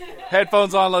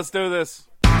Headphones on, let's do this.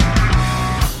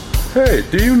 Hey,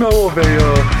 do you know of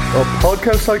a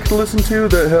podcast I can listen to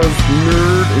that has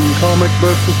nerd and comic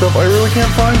books and stuff? I really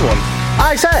can't find one.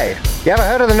 I say, you ever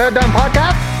heard of the Nerd Dumb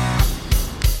Podcast?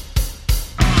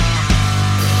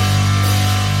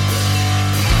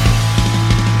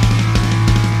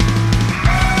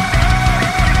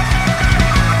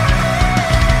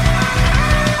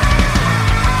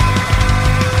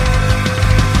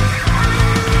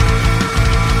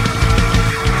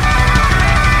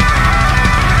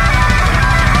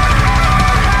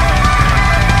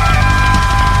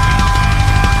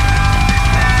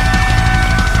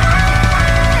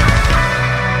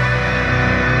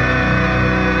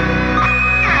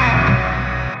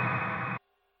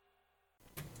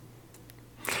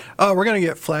 Oh, we're going to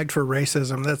get flagged for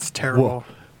racism. That's terrible.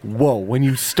 Whoa, when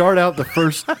you start out the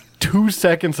first 2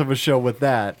 seconds of a show with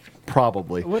that,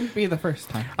 probably. It wouldn't be the first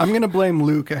time. I'm going to blame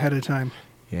Luke ahead of time.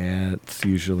 Yeah, it's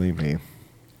usually me.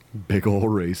 Big ol'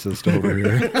 racist over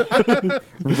here.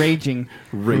 Raging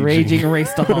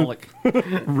raceaholic.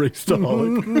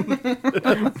 Raceaholic.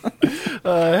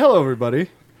 Hello, everybody.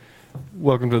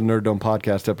 Welcome to the Nerd Dome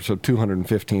Podcast, episode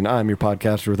 215. I'm your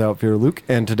podcaster without fear, Luke,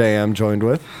 and today I'm joined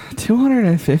with...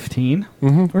 215?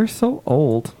 Mm-hmm. We're so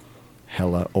old.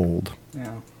 Hella old.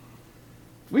 Yeah.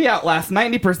 We outlast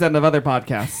 90% of other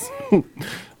podcasts.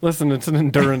 Listen, it's an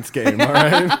endurance game, all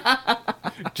right?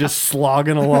 Just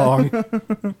slogging along.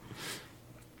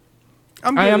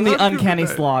 I am the uncanny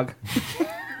slog.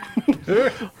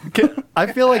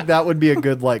 I feel like that would be a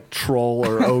good, like, troll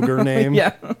or ogre name.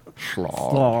 Yeah.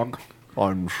 Slog.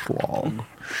 I'm Slog.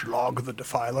 Slog the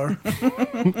Defiler.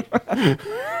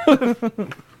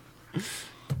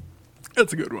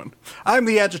 That's a good one. I'm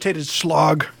the agitated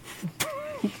Slog.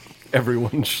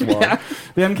 Everyone's Slog. Yeah.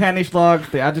 The uncanny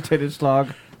slog, the agitated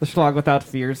slog, the slog without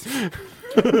fears.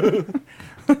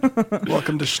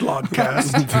 Welcome to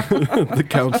Slogcast. The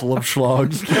Council of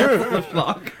Schlogs.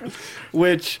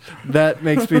 Which, that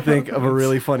makes me think of a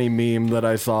really funny meme that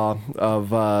I saw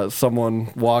of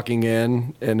someone walking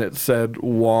in and it said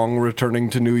Wong returning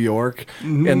to New York,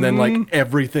 and then like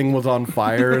everything was on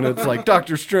fire, and it's like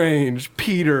Doctor Strange,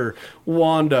 Peter,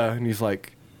 Wanda, and he's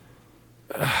like...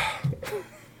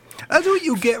 That's what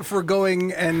you get for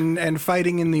going and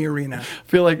fighting in the arena. I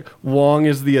feel like Wong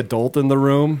is the adult in the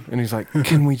room, and he's like,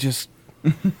 can we just...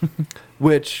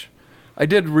 Which, I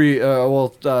did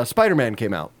Spider-Man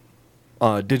came out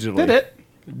digitally. Did it?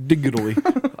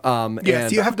 Digitally.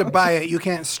 Yes, you have to buy it. You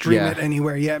can't stream it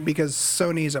anywhere yet because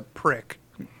Sony's a prick.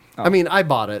 I mean, I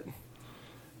bought it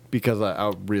because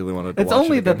I really wanted to watch it. It's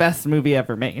only the again. best movie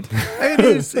ever made. It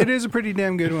is. It is a pretty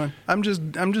damn good one.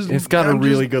 It's got a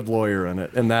really good lawyer in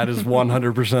it, and that is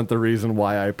 100% the reason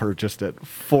why I purchased it,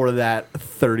 for that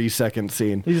 30-second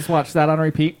scene. You just watched that on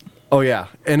repeat? Oh, yeah.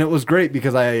 And it was great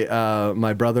because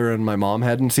my brother and my mom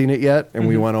hadn't seen it yet, and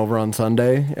we went over on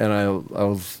Sunday, and I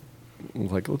was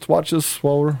like, let's watch this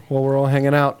while we're all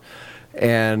hanging out.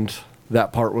 And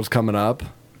that part was coming up,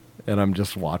 and I'm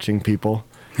just watching people.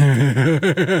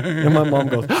 And my mom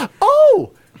goes,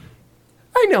 oh,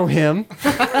 I know him.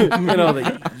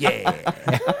 Yeah.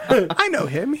 I know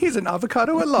him. He's an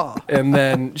avocado at law. And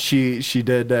then she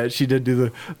did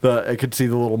do the I could see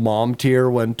the little mom tear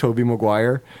when Tobey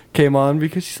Maguire came on,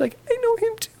 because she's like, I know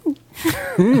him too.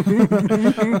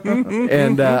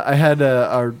 And I had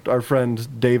our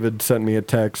friend David sent me a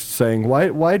text saying,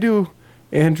 why do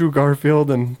Andrew Garfield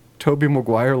and Tobey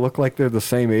Maguire look like they're the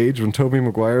same age when Tobey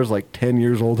Maguire's like 10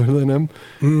 years older than him?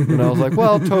 And I was like,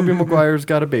 well, Tobey Maguire's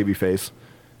got a baby face.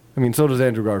 I mean, so does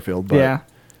Andrew Garfield. But, yeah.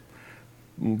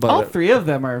 But all three of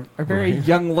them are very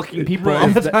young-looking people.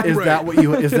 Right. Is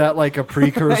that like a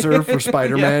precursor for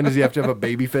Spider-Man? Does he have to have a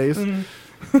baby face?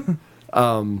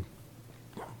 But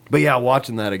yeah,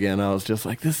 watching that again, I was just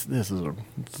like, this is a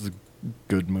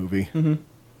good movie.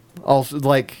 Also,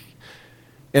 like,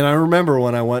 and I remember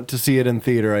when I went to see it in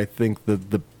theater, I think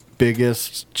the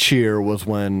biggest cheer was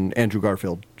when Andrew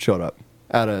Garfield showed up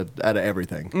out of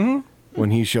everything.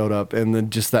 When he showed up, and then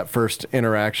just that first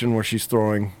interaction where she's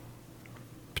throwing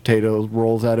potato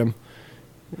rolls at him.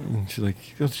 And she's like,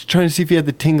 I was trying to see if he had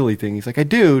the tingly thing. He's like, I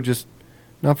do, just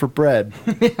not for bread.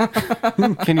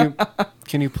 Can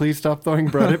you please stop throwing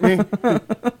bread at me?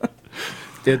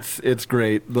 It's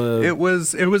great. It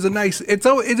was a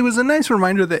nice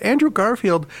reminder that Andrew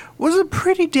Garfield was a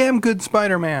pretty damn good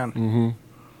Spider-Man.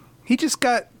 He just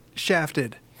got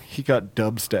shafted. he got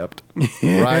dubstepped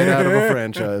right out of a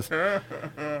franchise.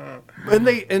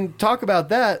 And talk about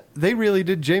that. They really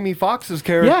did Jamie Foxx's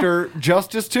character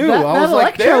justice too. That I was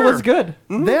like, Electro was good.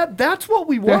 That's what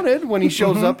we wanted when he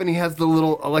shows up and he has the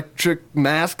little electric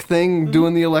mask thing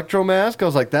doing the Electro mask. I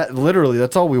was like,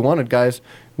 that's all we wanted, guys.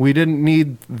 We didn't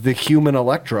need the human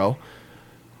Electro,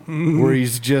 where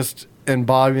he's just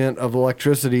embodiment of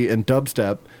electricity and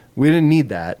dubstep. We didn't need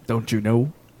that. Don't you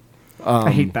know?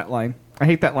 I hate that line. I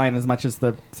hate that line as much as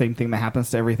the same thing that happens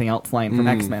to everything else line from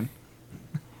X-Men.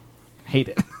 Hate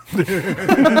it.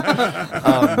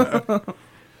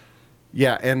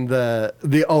 Yeah, and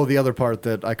the other part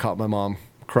that I caught my mom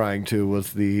crying to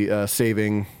was the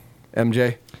saving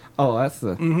MJ. Oh, that's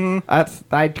the. That's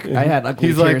I had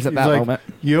ugly tears at that moment.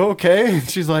 You okay? And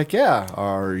she's like, yeah.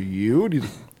 Are you? And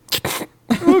he's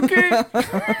okay.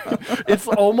 It's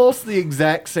almost the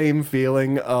exact same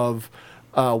feeling of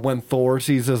when Thor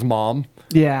sees his mom.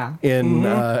 Yeah. In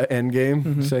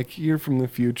Endgame, it's like, you're from the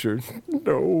future.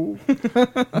 No,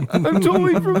 I'm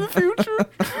totally from the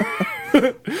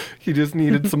future. He just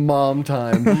needed some mom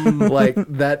time, like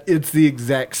that. It's the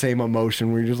exact same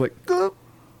emotion where you're just like, all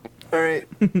right.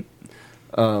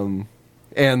 And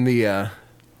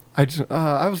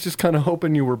I was just kind of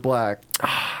hoping you were black.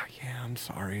 Yeah, I'm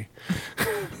sorry.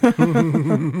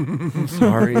 I'm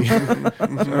sorry.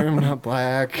 Sorry, I'm not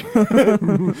black.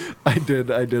 I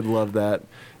did love that.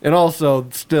 And also,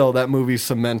 still, that movie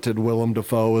cemented Willem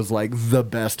Dafoe as like the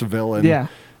best villain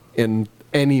in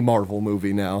any Marvel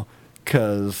movie now,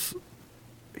 because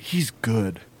he's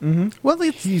good. Mm-hmm. Well,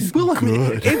 he's Willem.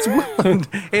 good.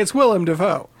 It's Willem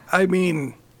Dafoe. I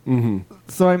mean. Mm-hmm.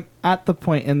 So I'm at the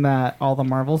point in that all the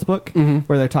Marvels book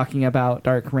where they're talking about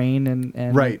Dark Reign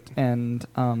and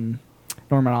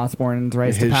Norman Osborn's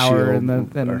rise to power shield and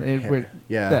the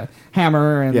the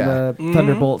hammer and the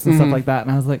thunderbolts and stuff like that.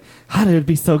 And I was like, it would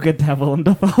be so good to have Willem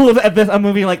Dafoe at a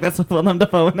movie like this with Willem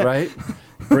Dafoe in it. Right?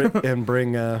 And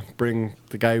bring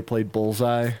the guy who played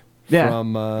Bullseye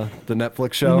from the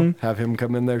Netflix show. Have him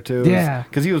come in there too. Yeah,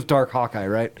 because he was Dark Hawkeye,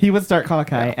 right? He was Dark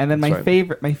Hawkeye, yeah, and then my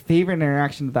favorite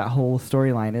interaction of that whole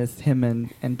storyline is him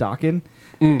and Daken,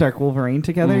 Dark Wolverine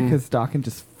together, because Daken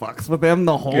just fucks with him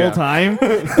the whole time.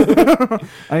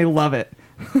 I love it.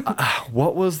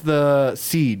 What was the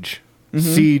Siege?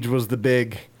 Siege was the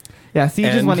big. Yeah,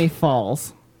 Siege is when he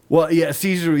falls. Well, yeah,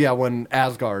 Siege. Yeah, when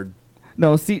Asgard.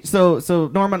 No,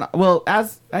 so Norman. Well,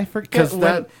 I forget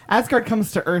when Asgard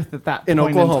comes to Earth at that in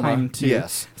point Oklahoma. In time too.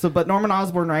 Yes. So, but Norman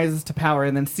Osborn rises to power,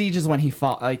 and then Siege is when he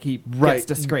gets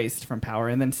disgraced from power,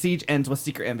 and then Siege ends with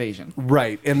Secret Invasion.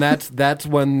 Right, and that's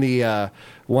when the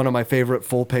one of my favorite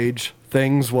full page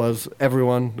things was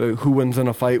everyone who wins in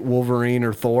a fight, Wolverine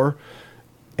or Thor,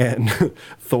 and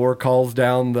Thor calls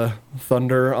down the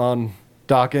thunder on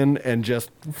Daken and just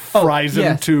fries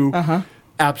him to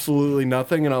absolutely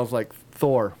nothing, and I was like,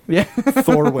 Thor. Yeah.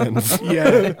 Thor wins.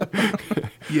 Yeah.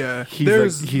 Yeah.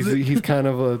 He's kind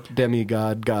of a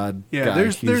demigod god. Yeah, guy.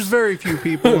 There's very few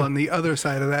people on the other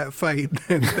side of that fight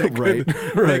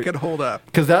that could hold up.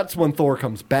 Because that's when Thor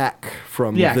comes back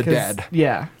from the dead.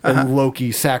 Yeah. And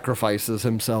Loki sacrifices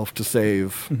himself to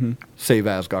save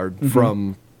Asgard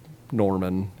from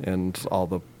Norman and all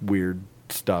the weird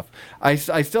stuff. I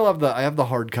still have the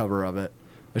hardcover of it.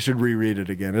 I should reread it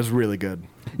again. It was really good.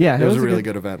 Yeah, it was a really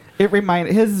good event.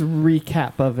 His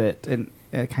recap of it, and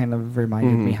it kind of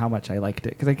reminded me how much I liked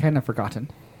it because I kind of forgotten.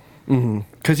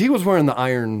 Because he was wearing the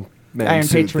Iron Man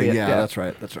suit Patriot. Thing. Yeah, that's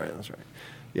right.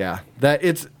 Yeah, that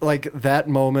it's like that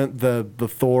moment. The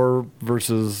Thor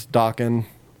versus Daken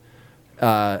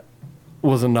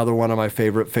was another one of my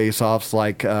favorite face-offs.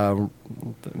 Like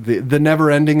the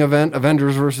never-ending event,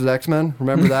 Avengers versus X-Men.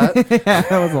 Remember that? Yeah,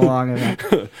 that was a long event.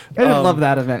 I didn't love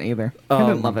that event either. I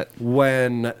didn't love it.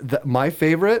 When my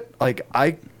favorite, like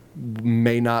I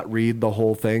may not read the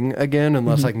whole thing again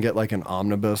unless I can get like an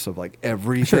omnibus of like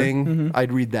everything. Sure.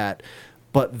 I'd read that.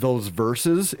 But those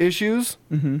versus issues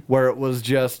where it was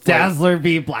just Dazzler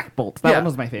v Black Bolt. That one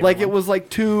was my favorite. Like it was like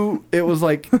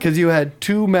because you had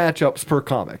two matchups per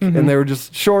comic and they were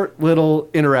just short little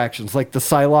interactions. Like the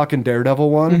Psylocke and Daredevil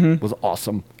one was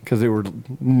awesome because they were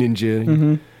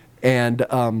ninja. And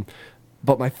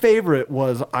but my favorite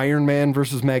was Iron Man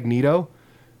versus Magneto.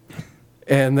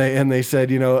 And they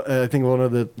said, I think one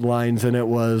of the lines in it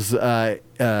was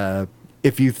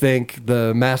if you think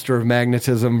the Master of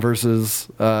Magnetism versus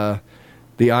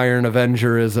the Iron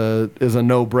Avenger is a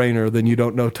no-brainer, then you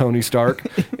don't know Tony Stark.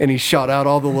 And he shot out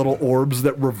all the little orbs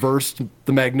that reversed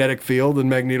the magnetic field, and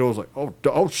Magneto was like,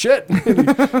 oh shit!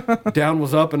 And down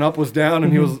was up and up was down,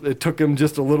 and it took him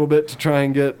just a little bit to try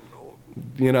and get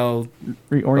you know,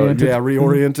 Reoriented.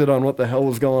 reoriented on what the hell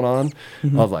was going on. I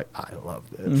was like, I love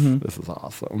this. This is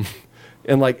awesome.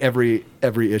 And like every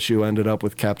issue ended up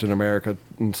with Captain America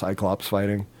and Cyclops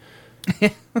fighting.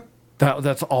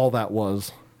 That's all that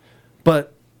was.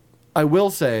 But I will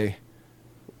say,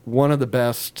 one of the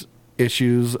best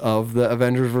issues of the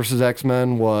Avengers vs.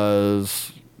 X-Men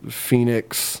was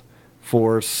Phoenix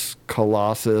Force,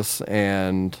 Colossus,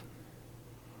 and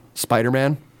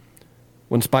Spider-Man.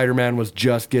 When Spider-Man was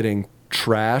just getting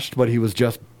trashed, but he was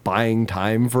just buying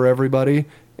time for everybody,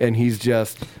 and he's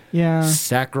just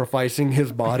sacrificing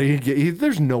his body.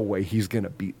 There's no way he's going to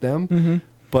beat them,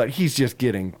 but he's just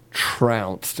getting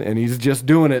trounced, and he's just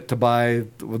doing it to buy,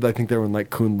 I think they were in like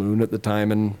Kunlun at the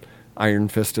time, and Iron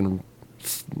Fist, and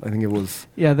I think it was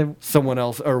someone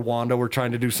else, or Wanda were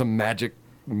trying to do some magic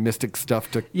mystic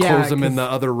stuff to close him in the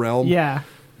other realm. Yeah,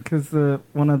 because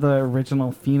one of the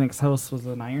original Phoenix hosts was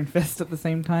an Iron Fist at the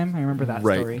same time. I remember that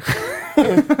story.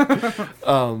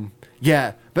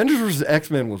 Yeah, Avengers vs.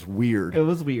 X-Men was weird. It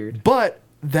was weird. But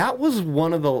that was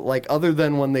one of the, like, other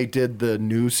than when they did the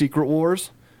new Secret Wars,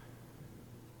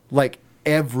 like,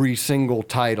 every single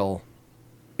title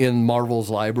in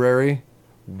Marvel's library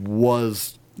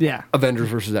was Avengers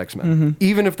vs. X-Men.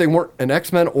 Even if they weren't an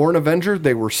X-Men or an Avenger,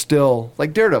 they were still,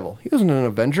 like Daredevil. He wasn't an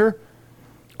Avenger.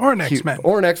 Or an X-Men.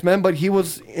 Or an X-Men, but he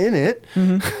was in it.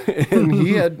 And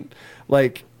he had,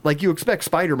 like you expect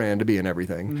Spider-Man to be in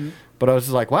everything. But I was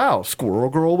just like, wow, Squirrel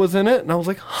Girl was in it. And I was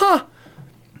like, huh.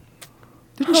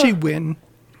 Didn't she win?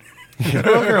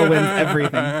 Squirrel Girl wins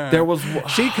everything. There was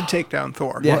She could take down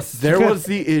Thor. Yes. there was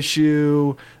the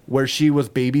issue where she was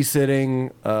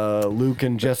babysitting Luke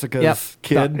and Jessica's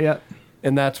kid. Yep.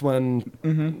 And that's when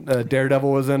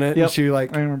Daredevil was in it. Yep. And she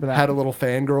like I remember that. had a little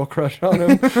fangirl crush on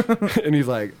him. And he's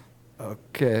like,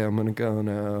 okay, I'm gonna go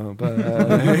now. Bye.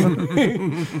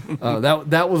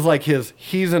 That was like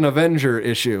he's an Avenger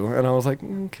issue. And I was like,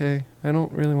 okay, I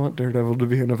don't really want Daredevil to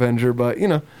be an Avenger, but you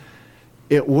know,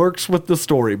 it works with the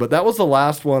story. But that was the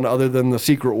last one other than the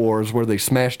Secret Wars where they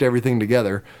smashed everything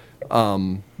together,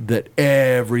 that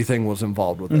everything was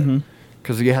involved with it.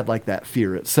 Because you had like that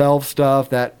Fear Itself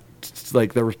stuff, that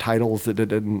like there were titles that it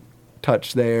didn't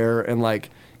touch there, and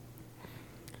like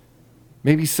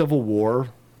maybe Civil War,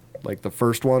 like the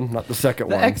first one, not the second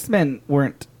The one. X-Men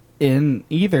weren't in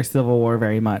either Civil War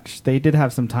very much. They did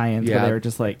have some tie-ins, but they were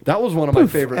just like... That was one of my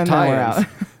poof, favorite and then we're tie-ins.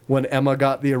 out. When Emma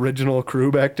got the original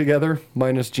crew back together,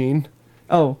 minus Jean,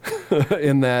 Oh,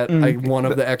 in that like one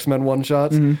of the X-Men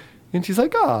one-shots. And she's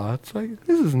like, it's like,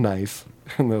 this is nice.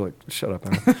 And they're like, shut up,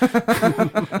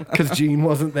 Emma. Because Jean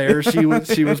wasn't there. She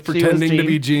was pretending to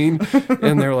be Jean.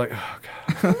 And they're like, oh,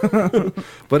 God.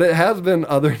 But it has been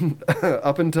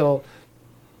up until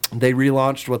they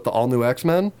relaunched with the all-new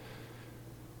X-Men,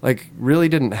 like, really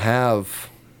didn't have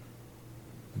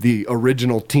the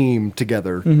original team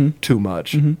together too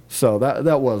much. So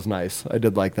that was nice. I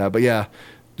did like that. But yeah,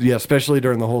 especially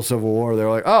during the whole Civil War, they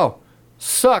were like, oh,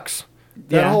 sucks.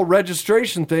 That whole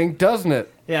registration thing, doesn't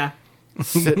it? yeah.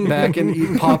 Sit back and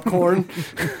eat popcorn.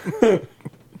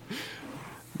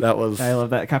 That was... I love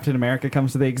that. Captain America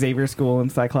comes to the Xavier School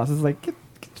and Cyclops is like,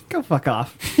 go fuck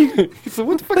off. So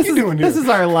what the fuck are you doing here? This is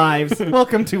our lives.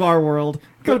 Welcome to our world.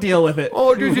 Go deal with it.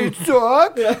 Oh, does it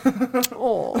suck?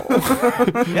 Oh.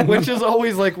 Which is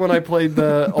always like when I played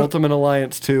the Ultimate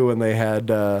Alliance 2 and they had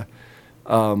the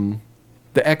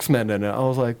X-Men in it. I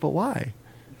was like, but why?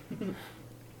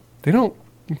 They don't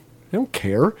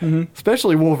care.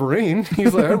 Especially Wolverine.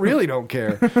 He's like, I really don't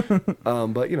care.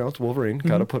 But, you know, it's Wolverine.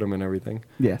 Got to put him in everything.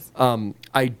 Yes.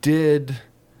 I did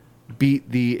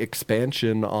beat the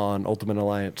expansion on Ultimate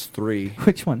Alliance 3.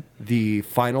 Which one? The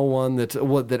final one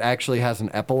that actually has an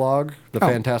epilogue, the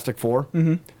Fantastic Four.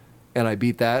 And I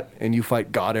beat that, and you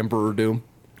fight God Emperor Doom.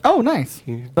 Oh, nice.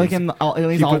 Like he's all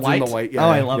puts white? in the white, oh,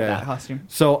 I love that costume.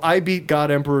 So I beat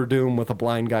God Emperor Doom with a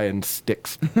blind guy and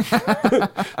sticks.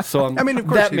 So I mean, of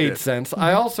course that you made did. sense.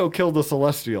 I also killed the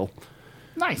Celestial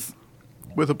Nice.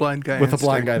 With a blind guy. with a and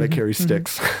blind stick. guy that carries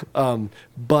sticks.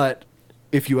 But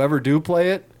if you ever do play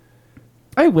it,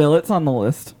 I will. It's on the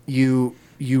list. you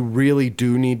really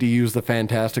do need to use the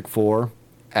Fantastic Four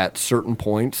at certain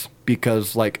points,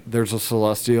 because like there's a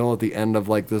Celestial at the end of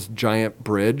like this giant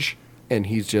bridge, and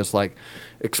he's just like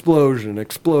explosion,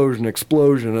 explosion,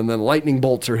 explosion, and then lightning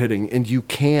bolts are hitting, and you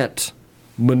can't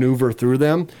maneuver through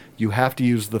them. You have to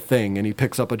use the thing, and he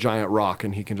picks up a giant rock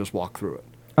and he can just walk through it.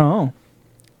 Oh.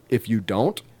 If you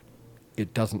don't,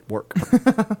 it doesn't work.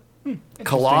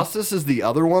 Colossus is the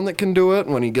other one that can do it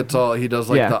when he does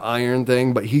like the iron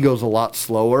thing, but he goes a lot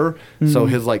slower. So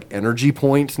his like energy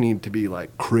points need to be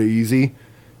like crazy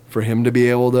for him to be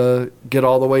able to get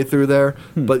all the way through there.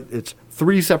 But it's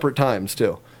 3 separate times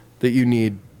too that you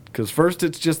need. Because first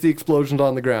it's just the explosions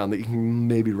on the ground that you can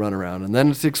maybe run around. And then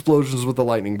it's the explosions with the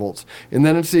lightning bolts. And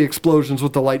then it's the explosions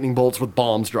with the lightning bolts with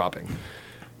bombs dropping.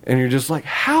 And you're just like,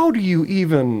 how do you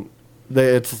even...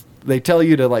 They tell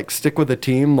you to like stick with a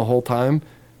team the whole time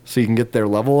so you can get their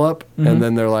level up. Mm-hmm. And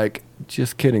then they're like,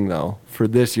 just kidding though. For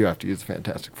this you have to use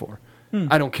Fantastic Four.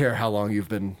 I don't care how long you've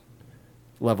been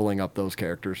leveling up those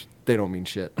characters. They don't mean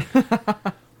shit.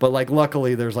 But like,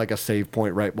 luckily, there's like a save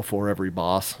point right before every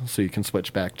boss, so you can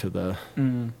switch back to the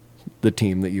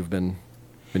team that you've been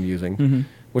using. Mm-hmm.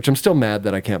 Which I'm still mad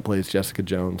that I can't play as Jessica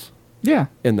Jones. Yeah,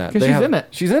 in that because she's in it.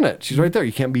 She's in it. She's right there.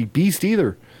 You can't be Beast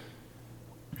either,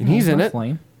 and he's in it.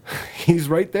 Lame. He's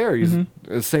right there. He's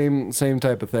the same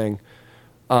type of thing.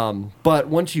 But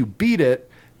once you beat it,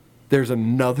 there's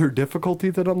another difficulty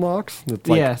that unlocks. That's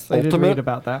like yes, ultimate. I did read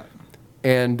about that.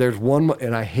 And there's one,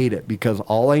 and I hate it because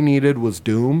all I needed was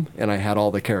Doom, and I had all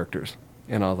the characters,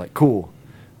 and I was like, "Cool,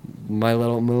 my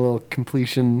little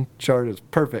completion chart is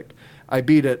perfect." I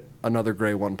beat it, another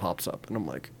gray one pops up, and I'm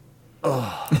like,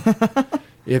 "Ugh."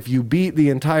 If you beat the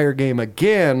entire game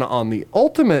again on the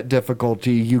ultimate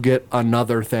difficulty, you get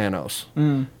another Thanos.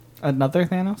 Another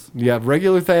Thanos? You have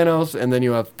regular Thanos, and then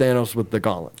you have Thanos with the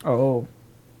gauntlet. Oh.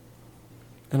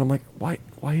 And I'm like, why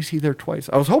is he there twice?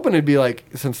 I was hoping it'd be like,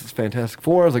 since it's Fantastic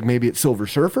Four, I was like, maybe it's Silver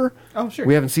Surfer. Oh, sure.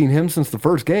 We haven't seen him since the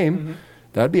first game. Mm-hmm.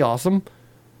 That'd be awesome.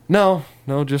 No,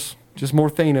 just more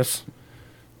Thanos.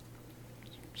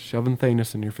 Shoving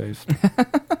Thanos in your face.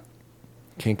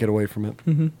 Can't get away from it.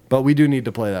 Mm-hmm. But we do need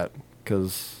to play that,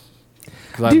 because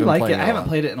I do like it. I haven't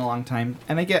played it in a long time,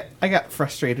 and I got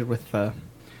frustrated with the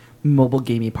mobile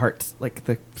gamey parts, like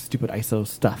the stupid ISO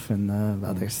stuff and the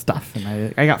other stuff,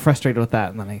 and I got frustrated with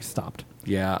that, and then I stopped.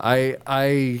 Yeah, I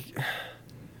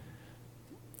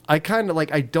kind of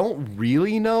like, I don't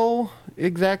really know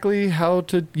exactly how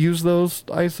to use those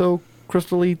ISO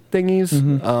crystal-y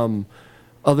thingies,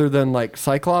 other than like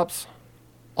Cyclops.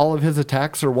 All of his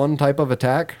attacks are one type of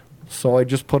attack, so I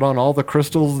just put on all the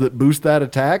crystals that boost that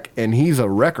attack, and he's a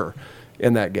wrecker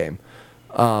in that game.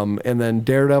 And then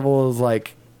Daredevil is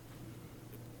like,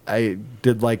 I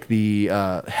did like the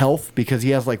health, because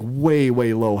he has like way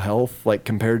low health, like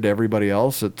compared to everybody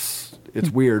else. It's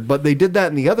weird, but they did that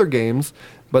in the other games,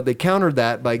 but they countered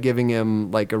that by giving him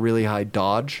like a really high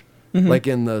dodge. Like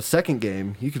in the second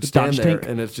game, you could stand there tank.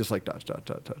 And it's just like dodge,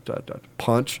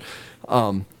 punch.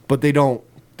 But they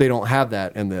don't have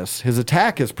that in this. His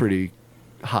attack is pretty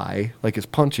high, like his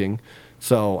punching.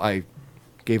 So I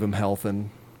gave him health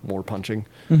and more punching.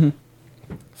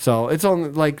 So it's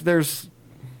on like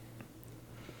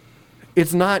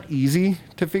it's not easy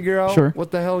to figure out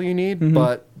what the hell you need,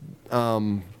 but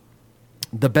the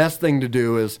best thing to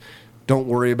do is don't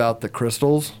worry about the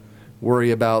crystals.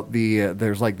 Worry about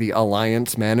there's like the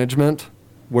alliance management,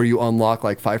 where you unlock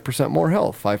like 5% more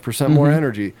health, 5% more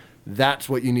energy. That's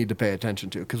what you need to pay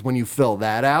attention to, because when you fill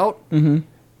that out,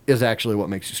 is actually what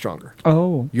makes you stronger.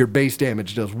 Oh. Your base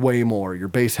damage does way more. Your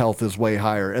base health is way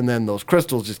higher, and then those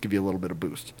crystals just give you a little bit of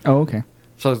boost. Oh, okay.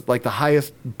 So it's like the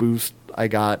highest boost I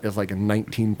got is like a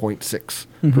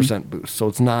 19.6% boost. So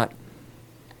it's not,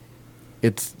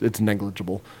 it's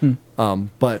negligible.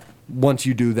 But once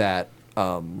you do that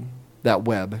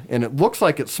web, and it looks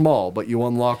like it's small, but you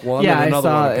unlock one, and another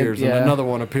one appears, and another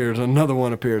one appears, and another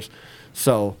one appears.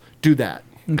 So do that.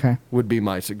 Okay. Would be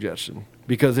my suggestion.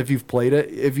 Because if you've played it,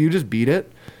 if you just beat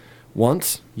it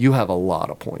once, you have a lot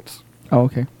of points. Oh,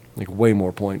 okay. Like way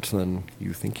more points than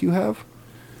you think you have.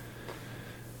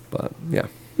 But yeah.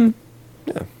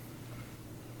 Yeah.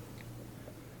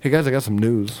 Hey guys, I got some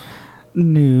news.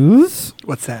 News?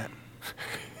 What's that?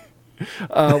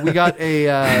 We got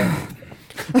a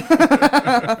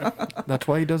that's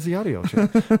why he does the audio show.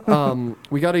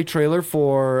 We got a trailer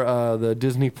for the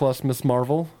Disney Plus Miss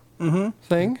Marvel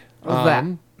thing. What's that?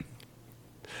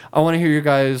 I want to hear your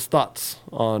guys' thoughts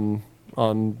on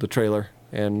the trailer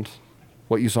and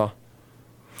what you saw.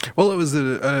 Well, it was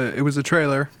a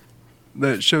trailer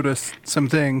that showed us some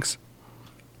things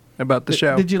about the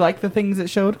show. Did you like the things it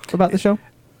showed about the show?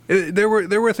 There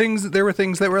were things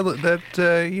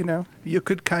that you know, you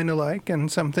could kind of like, and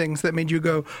some things that made you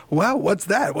go, "Wow, what's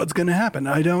that? What's going to happen?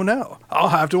 I don't know. I'll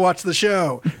have to watch the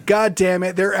show." God damn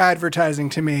it, they're advertising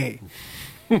to me.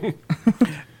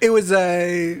 It was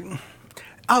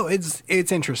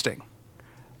it's interesting.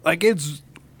 Like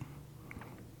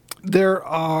there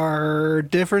are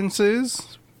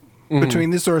differences between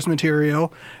the source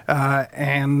material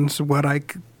and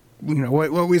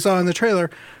what we saw in the trailer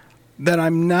that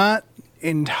I'm not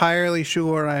entirely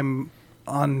sure I'm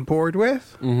on board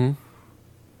with.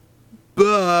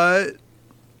 But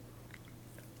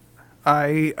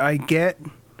I get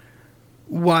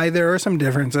why there are some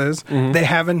differences. Mm-hmm. They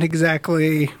haven't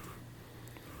exactly.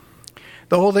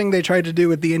 The whole thing they tried to do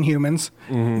with the Inhumans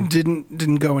Mm-hmm.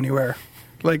 didn't go anywhere.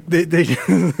 Like they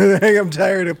I'm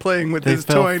tired of playing with They this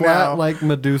fell toy flat now. like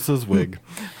Medusa's wig.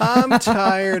 I'm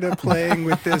tired of playing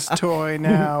with this toy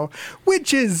now,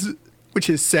 which is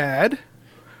sad.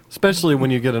 Especially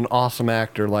when you get an awesome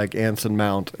actor like Anson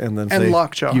Mount and then And say,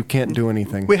 Lockjaw. you can't do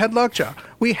anything. We had Lockjaw.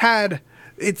 We had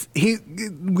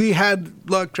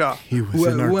Lockjaw. He was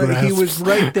in our grasp. He was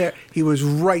right there. He was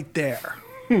right there.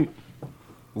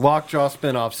 Lockjaw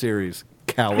spin-off series.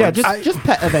 Cowards. Yeah, just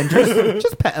Pet Avengers.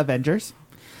 Just Pet Avengers.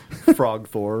 Frog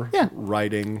Thor. Yeah.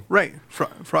 Writing. Right.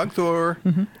 Frog Thor.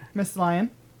 Miss Lion.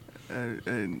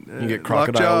 You get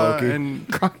Crocodile Lockjaw Loki. and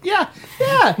Yeah,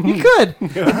 you could.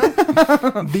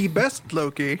 the best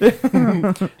Loki.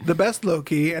 The best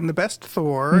Loki and the best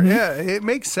Thor. Yeah, it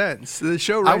makes sense. The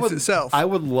show writes itself. I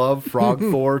would love Frog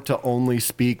Thor to only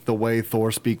speak the way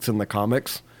Thor speaks in the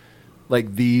comics.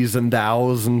 Like these and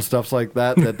thous and stuff like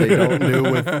that they don't do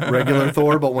with regular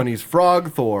Thor. But when he's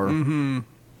Frog Thor,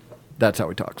 that's how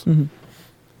he talks.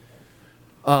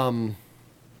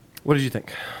 What did you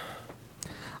think?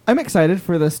 I'm excited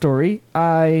for the story.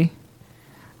 I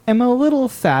am a little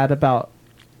sad about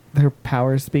her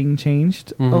powers being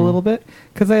changed a little bit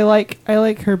because I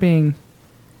like her being,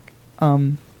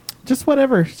 just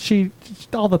whatever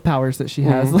all the powers that she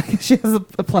has. Like she has a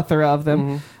plethora of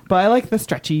them, but I like the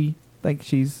stretchy. Like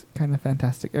she's kind of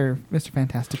fantastic or Mr.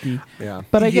 Fantastic-y. Yeah.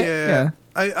 But I get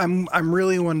I'm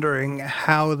really wondering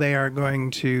how they are going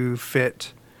to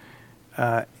fit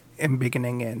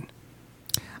embiggening in.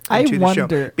 I into the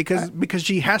wonder show. Because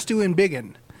she has to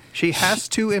embiggen. She has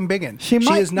to embiggen. She She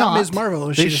might is not not. Ms. Marvel.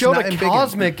 They She's showed not a embiggen.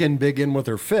 cosmic embiggen with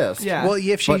her fist. Yeah. Well,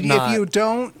 if But not you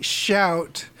don't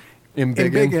shout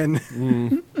Embiggen.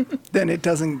 embiggen, then it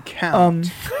doesn't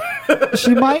count.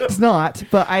 she might not,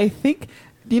 but I think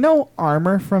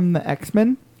Armor from the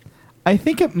X-Men. I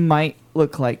think it might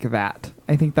look like that.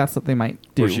 I think that's what they might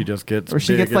do. Where she just gets or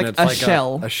she big gets and like it's a like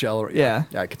shell. A shell. Yeah.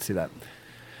 Yeah, I could see that.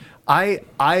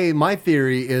 My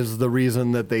theory is the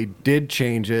reason that they did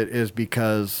change it is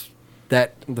because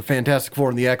that the Fantastic Four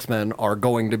and the X-Men are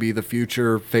going to be the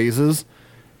future phases,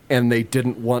 and they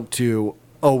didn't want to,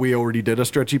 we already did a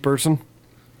stretchy person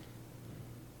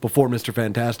before Mr.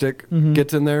 Fantastic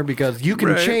gets in there, because you can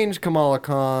Right. change Kamala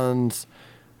Khan's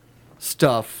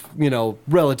stuff,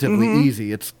 relatively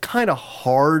easy. It's kind of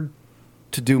hard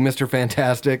to do Mr.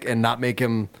 Fantastic and not make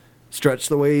him stretch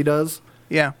the way he does.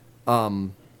 Yeah.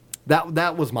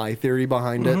 That was my theory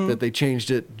behind it, that they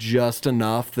changed it just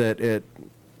enough that it,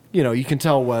 you can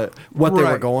tell what they were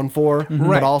Right. going for, Right.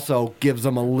 but also gives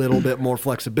them a little bit more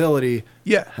flexibility.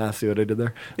 Yeah. See what I did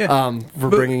there? Yeah. For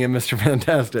But- bringing in Mr.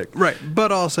 Fantastic. Right.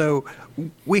 But also,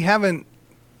 we haven't.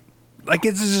 Like,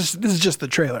 this is just the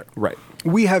trailer. Right.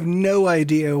 We have no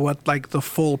idea what, like, the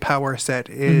full power set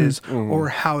is or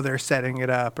how they're setting it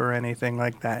up or anything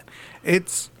like that.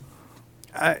 It's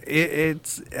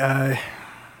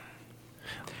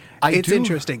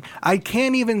interesting. I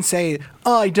can't even say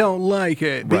I don't like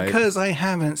it Right. because I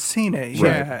haven't seen it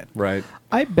Right. yet. Right.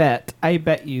 I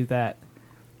bet you that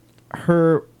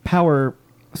her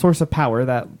source of power,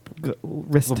 that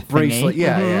wrist The bracelet. thingy,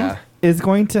 Yeah. is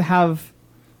going to have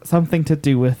something to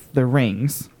do with the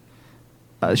rings.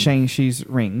 Shang-Chi's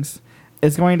rings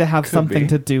is going to have something be.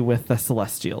 to do with the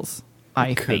Celestials.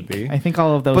 I think. be. I think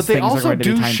all of those But they things are also going to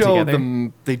be do timed show together.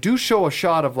 them. They do show a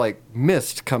shot of like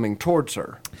mist coming towards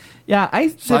her. Yeah,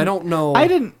 So I don't know. I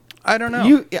didn't. I don't know.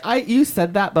 You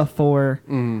said that before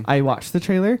I watched the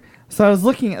trailer, so I was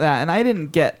looking at that and I didn't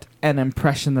get an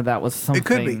impression that was something. It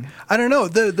could be. I don't know.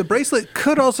 The bracelet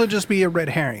could also just be a red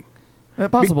herring.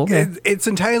 Possible. Yeah. It's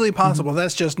entirely possible.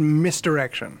 That's just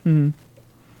misdirection.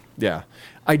 Yeah.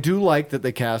 I do like that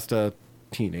they cast a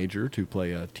teenager to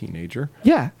play a teenager.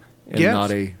 Yeah. And Yes.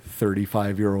 not a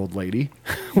 35-year-old lady,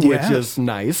 which Yeah. is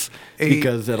nice A-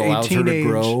 because it a allows her to teenage-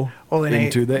 grow well, and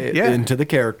into yeah. the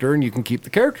character, and you can keep the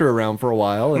character around for a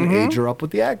while and age her up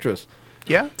with the actress.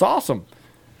 Yeah. It's awesome.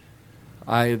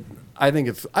 I think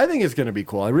it's going to be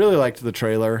cool. I really liked the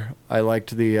trailer. I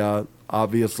liked the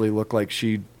obviously looked like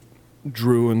she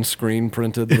drew and screen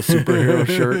printed the superhero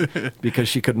shirt because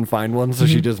she couldn't find one, so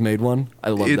she just made one. I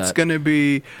love that. It's going to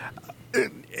be.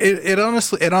 It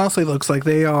honestly looks like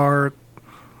they are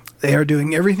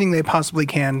doing everything they possibly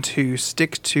can to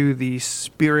stick to the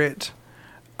spirit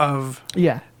of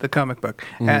Yeah. the comic book,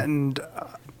 and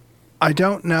I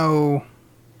don't know.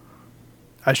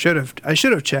 I should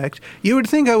have checked. You would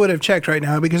think I would have checked right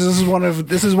now because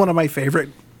this is one of my favorite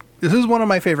this is one of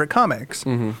my favorite comics,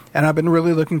 and I've been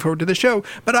really looking forward to the show,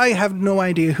 but I have no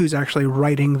idea who's actually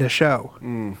writing the show.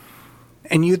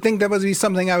 And you'd think that would be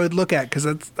something I would look at,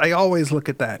 because I always look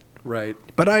at that. Right.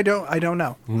 But I don't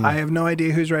know. I have no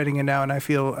idea who's writing it now, and I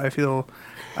feel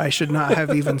I should not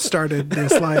have even started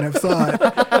this line of thought.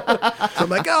 So I'm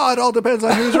like, it all depends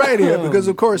on who's writing it, because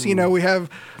of course, we have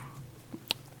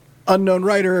unknown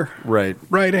writer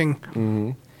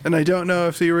writing, and I don't know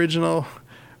if the original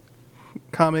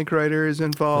comic writer is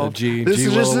involved.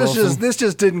 This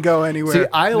just didn't go anywhere. See,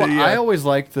 I always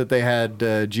liked that they had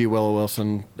G. Willow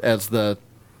Wilson as the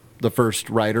first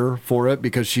writer for it,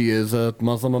 because she is a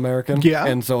Muslim American. Yeah.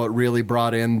 And so it really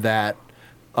brought in that,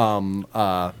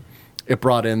 it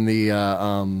brought in the,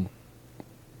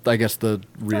 I guess the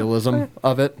realism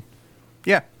of it.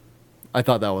 Yeah. I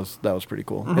thought that was pretty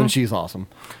cool. And she's awesome.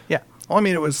 Yeah. Well, I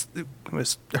mean, it was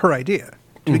her idea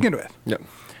to begin with. Yeah.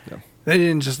 They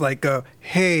didn't just go,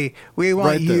 hey, we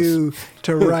want you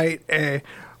to write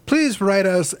please write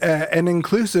us an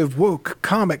inclusive woke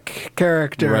comic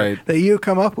character that you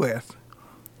come up with.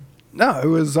 No, it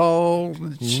was all,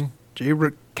 she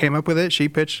came up with it, she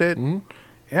pitched it.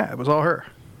 Yeah, it was all her.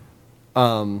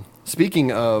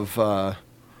 Speaking of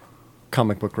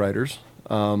comic book writers,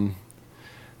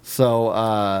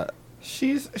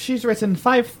 she's written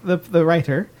 5, the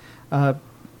writer,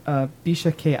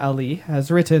 Bisha K. Ali, has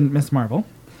written Miss Marvel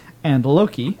and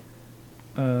Loki,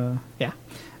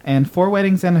 and 4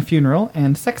 Weddings and a Funeral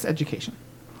and Sex Education.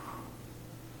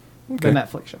 Okay. The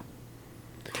Netflix show.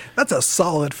 That's a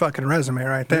solid fucking resume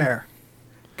right there.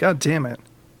 God damn it.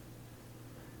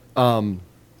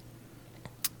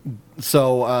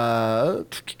 So,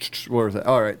 where was it?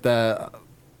 All right, the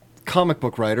comic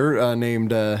book writer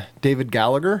named David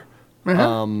Gallagher.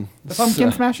 The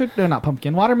Pumpkin Smasher? No, not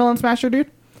Pumpkin. Watermelon Smasher, dude?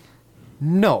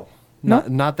 No?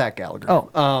 Not that Gallagher.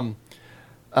 Oh.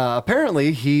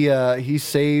 Apparently, he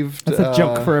saved... That's a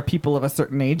joke for people of a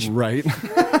certain age. Right.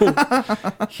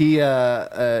 He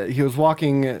was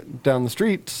walking down the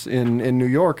streets in New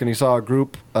York, and he saw a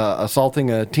group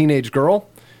assaulting a teenage girl.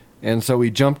 And so he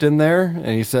jumped in there, and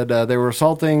he said they were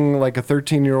assaulting like a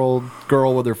 13-year-old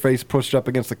girl with her face pushed up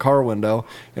against the car window,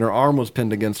 and her arm was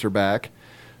pinned against her back.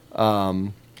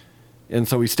 And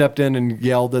so he stepped in and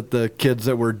yelled at the kids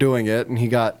that were doing it, and he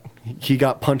got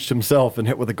punched himself and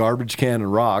hit with a garbage can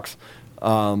and rocks.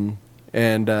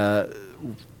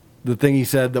 The thing he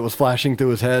said that was flashing through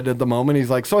his head at the moment, he's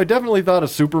like, so I definitely thought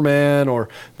of Superman or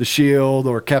The Shield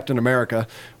or Captain America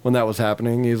when that was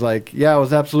happening. He's like, yeah, I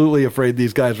was absolutely afraid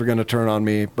these guys were going to turn on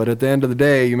me. But at the end of the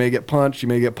day, you may get punched, you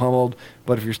may get pummeled,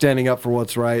 but if you're standing up for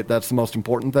what's right, that's the most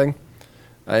important thing.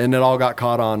 And it all got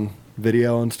caught on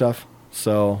video and stuff.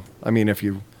 So, I mean, if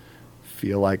you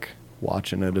feel like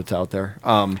watching it, it's out there.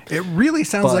 It really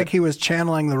sounds like he was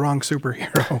channeling the wrong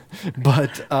superhero.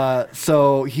 But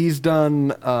so he's done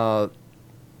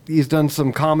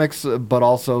some comics, but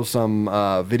also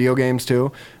some video games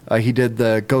too. He did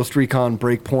the Ghost Recon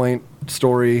Breakpoint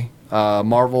story,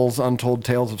 Marvel's Untold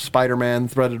Tales of Spider-Man,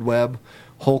 Threaded Web,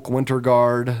 Hulk Winter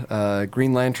Guard,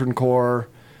 Green Lantern Corps,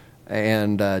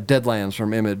 and Deadlands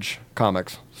from Image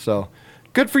Comics. So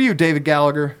good for you, David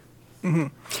Gallagher. Mm-hmm.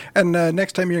 And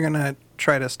next time you're gonna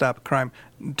try to stop crime,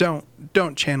 don't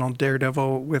channel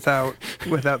Daredevil without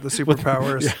the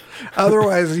superpowers.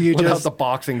 Otherwise, without the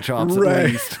boxing chops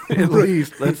right. at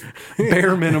least that's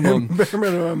bare minimum. Bare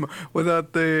minimum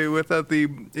without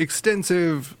the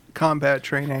extensive combat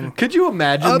training. Could you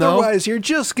imagine? Otherwise, you're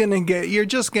just gonna get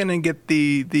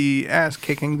the ass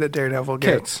kicking that Daredevil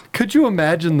gets. Could you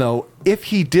imagine though if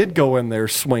he did go in there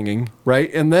swinging, right?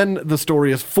 And then the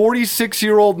story is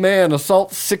 46-year-old man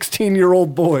assaults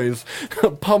 16-year-old boys,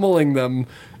 pummeling them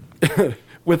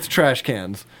with trash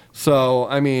cans. So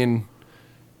I mean,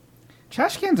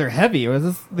 trash cans are heavy. Was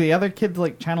this the other kids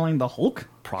like channeling the Hulk?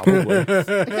 Probably. I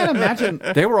can't imagine.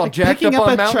 They were all jacked up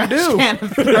on Mountain Dew.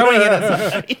 Throwing it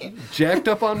at somebody. Jacked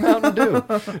up on Mountain Dew.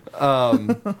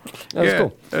 That's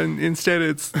cool. And instead,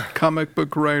 it's comic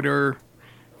book writer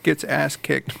gets ass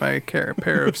kicked by a pair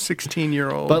of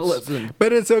 16-year-olds. But listen.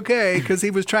 But it's okay because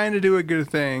he was trying to do a good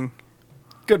thing.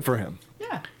 Good for him.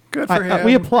 Yeah. Good for him.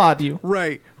 We applaud you.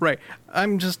 Right.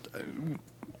 I'm just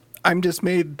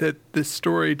made that this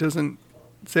story doesn't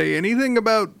say anything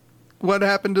about what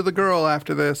happened to the girl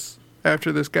after this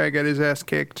guy got his ass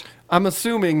kicked. I'm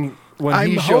assuming when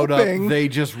he showed hoping- up, they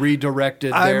just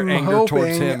redirected their anger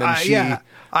towards him, and she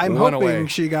I'm went hoping away.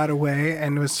 she got away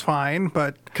and was fine,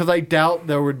 but Because I doubt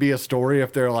there would be a story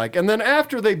if they're like, and then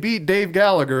after they beat Dave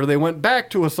Gallagher, they went back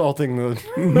to assaulting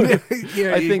the.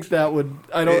 yeah, I think that would.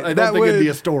 I don't think it'd be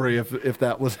a story if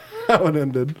that was how it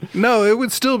ended. no, it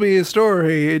would still be a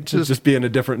story. It Just be in a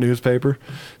different newspaper.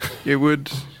 it would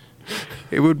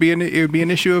be an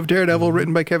issue of Daredevil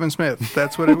written by Kevin Smith.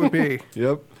 That's what it would be.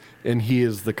 Yep. And he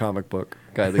is the comic book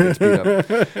guy that gets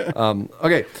beat up.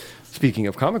 Okay. Speaking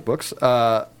of comic books,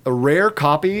 a rare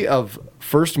copy of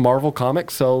first Marvel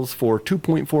comic sells for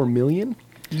 $2.4 million.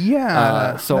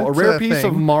 Yeah. So a that's rare piece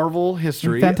of thing. Marvel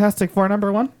history. Fantastic Four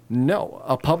 #1. No,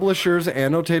 a publisher's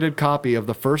annotated copy of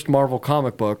the first Marvel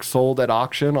comic book sold at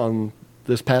auction on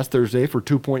this past Thursday for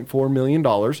 $2.4 million.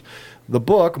 The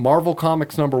book, Marvel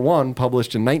Comics #1,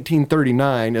 published in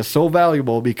 1939, is so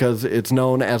valuable because it's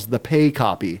known as the pay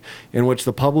copy, in which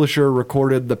the publisher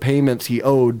recorded the payments he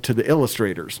owed to the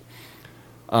illustrators.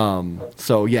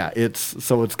 So yeah,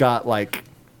 it's got like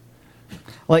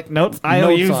Notes, Notes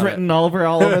IOUs on written all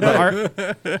over the art.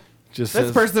 just This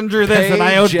says, person drew this "Pay and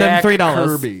I owed them Jack $3."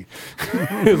 Kirby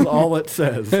is all it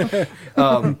says.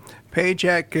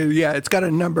 Paycheck, it's got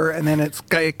a number, and then it's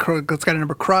got a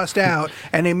number crossed out,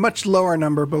 and a much lower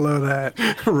number below that.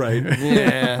 Right?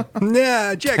 Yeah.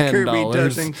 Nah, Jack Kirby $10.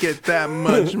 doesn't get that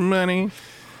much money.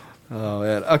 Oh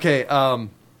man. Okay.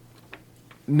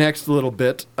 Next little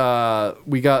bit,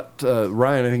 we got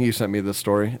Ryan. I think you sent me this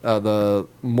story. The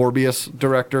Morbius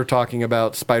director talking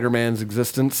about Spider-Man's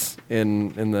existence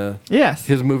in the Yes.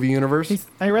 his movie universe.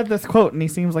 I read this quote and he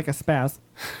seems like a spaz.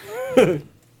 Do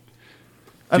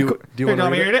you Here,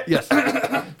 want me to read it? Yes.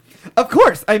 Of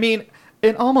course. I mean,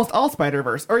 in almost all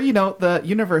Spider-Verse, or, the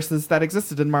universes that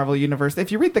existed in Marvel Universe,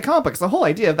 if you read the comics, the whole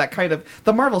idea of that kind of,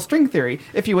 the Marvel string theory,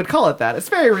 if you would call it that, it's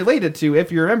very related to,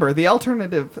 if you remember, the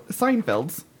alternative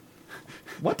Seinfelds.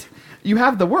 What? You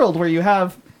have the world where you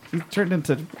have... He turned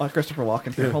into Christopher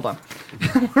Walken here. Hold on.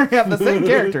 Where you have the same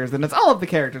characters, and it's all of the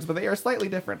characters, but they are slightly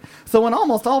different. So in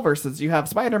almost all verses, you have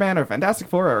Spider-Man or Fantastic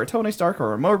Four or a Tony Stark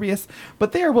or a Morbius,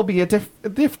 but there will be a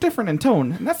different in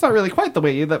tone. And that's not really quite the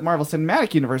way that Marvel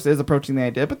Cinematic Universe is approaching the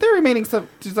idea, but they're remaining to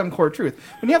some core truth.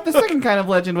 When you have the second kind of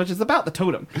legend, which is about the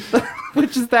totem,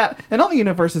 which is that in all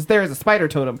universes there is a spider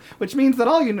totem, which means that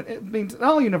in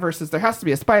all universes there has to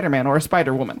be a Spider-Man or a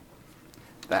Spider-Woman.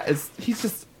 He's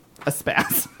just a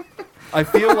spaz. I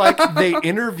feel like they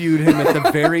interviewed him at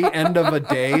the very end of a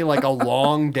day, like a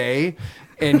long day,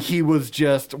 and he was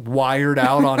just wired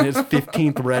out on his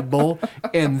 15th Red Bull,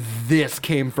 and this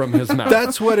came from his mouth.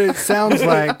 That's what it sounds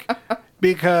like,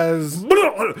 because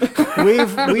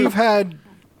we've had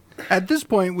at this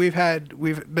point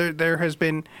there has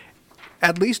been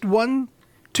at least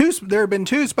there have been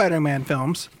 2 Spider-Man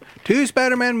films, 2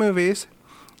 Spider-Man movies,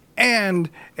 and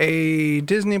a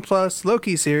Disney Plus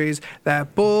Loki series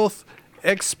that both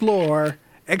explore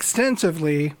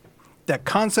extensively the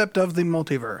concept of the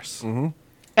multiverse. Mm-hmm.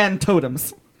 And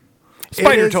totems.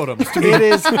 Spider totems.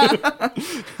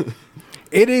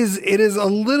 It is a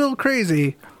little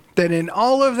crazy that in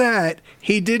all of that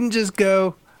he didn't just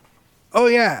go, "Oh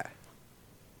yeah,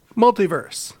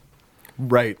 multiverse."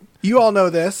 Right. You all know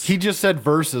this. He just said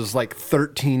verses like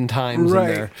 13 times Right.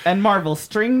 in there. And Marvel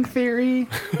string theory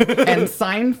and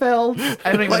Seinfeld.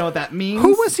 I don't even know what that means.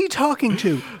 Who was he talking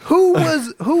to? Who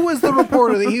was the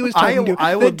reporter that he was talking to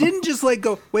that didn't just like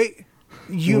go, "Wait,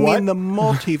 you mean the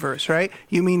multiverse, right?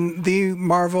 You mean the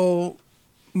Marvel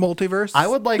multiverse?" I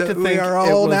would like that to we think are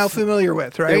it all was- now familiar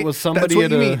with, right? It was That's somebody what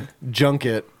at you a mean.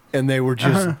 junket, and they were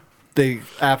just they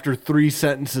after 3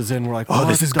 sentences in were like, "Oh, what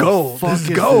this is the gold. Fuck This is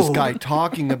is gold." this guy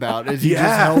talking about?" As he just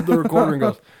Yeah. held the recorder and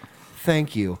goes,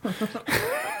 "Thank you."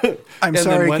 I'm And then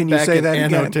sorry. went Can you back say and that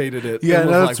again? annotated it. Yeah, and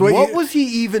was that's like, what. what was he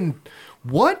even?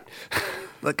 What?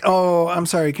 Like, oh, I'm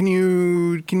sorry. Can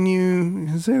you say that? Can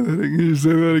you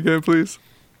say that again, please?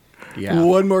 Yeah.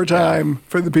 One more time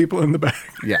for the people in the back.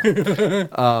 Yeah.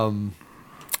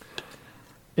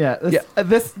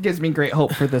 This gives me great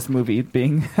hope for this movie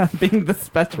being the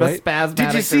Right? spasmodic.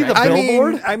 Did you see the direction.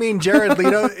 billboard? I mean, Jared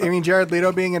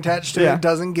Leto being attached to Yeah. it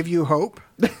doesn't give you hope.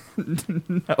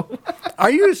 No. Are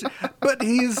you? But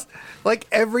he's like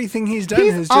everything he's done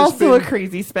has He's just also been. a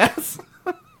crazy spaz.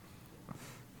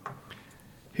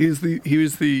 He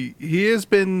has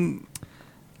been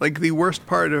like the worst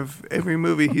part of every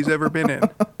movie he's ever been in.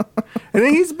 And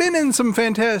he's been in some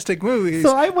fantastic movies,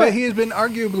 So I but went- he has been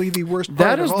arguably the worst part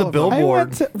That of is all the of them.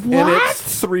 billboard, to- and What?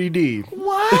 it's 3D.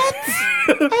 What?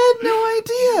 I had no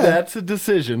idea. That's a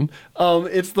decision.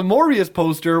 It's the Morbius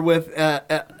poster with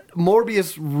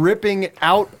Morbius ripping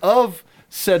out of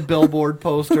said billboard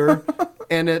poster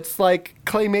and it's like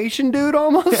claymation dude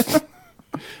almost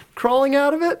crawling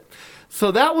out of it.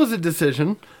 So that was a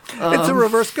decision. It's a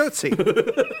reverse goatsy.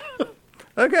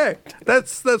 Okay,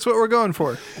 that's what we're going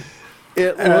for.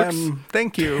 It looks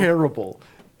thank you. terrible.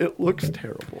 It looks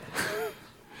terrible.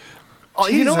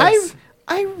 You know, Jesus.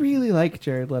 I really like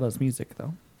Jared Leto's music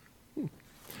though.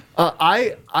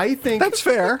 I think That's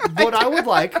fair. what I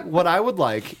would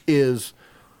like is,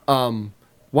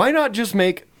 why not just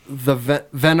make the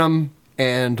Venom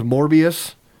and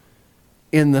Morbius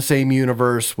in the same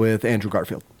universe with Andrew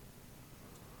Garfield?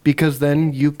 Because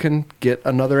then you can get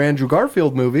another Andrew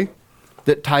Garfield movie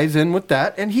that ties in with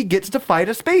that, and he gets to fight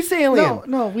a space alien.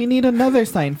 No, we need another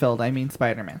Seinfeld. I mean,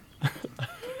 Spider-Man.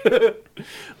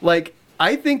 Like,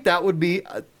 I think that would be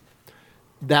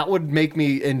that would make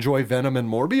me enjoy Venom and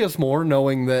Morbius more,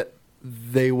 knowing that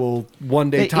they will one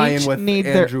day They tie each in with need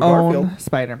Andrew their Garfield. own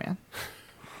Spider-Man.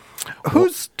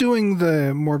 Who's doing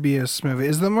the Morbius movie?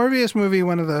 Is the Morbius movie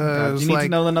one of Do those you need like to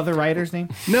know another writer's name?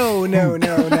 No.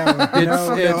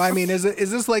 it's- I mean, is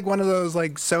this like one of those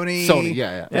like Sony? Sony,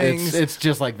 yeah. Things? It's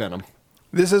just like Venom.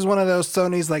 This is one of those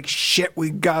Sony's like shit. We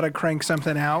gotta crank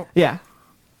something out. Yeah.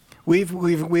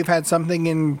 We've had something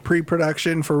in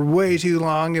pre-production for way too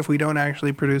long. If we don't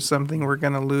actually produce something, we're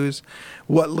gonna lose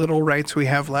what little rights we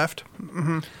have left.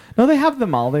 No, they have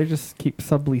them all. They just keep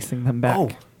subleasing them back. Oh,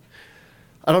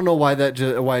 I don't know why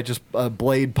why just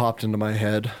Blade popped into my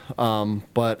head,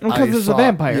 but Because there's a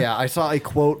vampire. Yeah, I saw a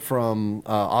quote from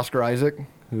Oscar Isaac,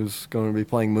 who's going to be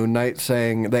playing Moon Knight,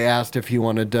 saying they asked if he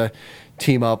wanted to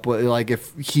team up with, like,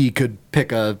 if he could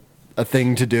pick a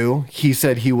thing to do. He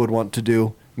said he would want to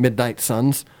do Midnight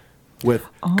Suns with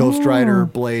Ghost Rider,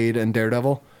 Blade, and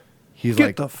Daredevil. He's Get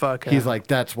like, the fuck He's out. like,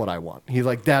 that's what I want. He's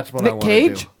like, that's what I Nick want to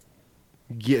Cage? do.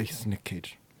 Yeah, he's Nick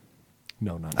Cage.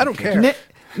 No, not. I don't Nick Cage. care.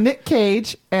 Nick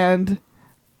Cage and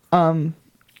No,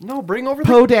 bring over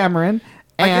Poe Dameron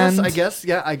and I guess.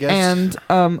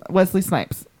 and Wesley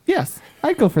Snipes. Yes,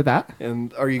 I'd go for that.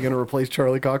 And are you going to replace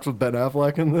Charlie Cox with Ben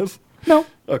Affleck in this? No.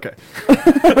 Okay.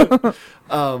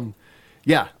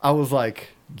 Yeah, I was like,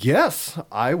 yes,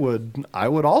 I would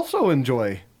also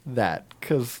enjoy that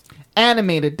because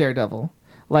Animated Daredevil,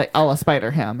 like a la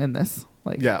Spider-Ham in this.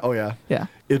 Like, yeah, oh yeah, Yeah.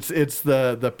 It's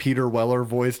the Peter Weller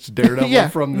voiced Daredevil Yeah.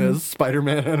 from this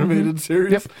Spider-Man animated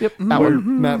series. Yep. That Where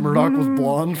one. Matt Murdock was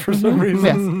blonde for some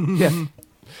reason. Yes.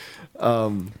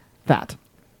 That.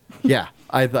 Yeah,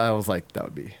 I was like,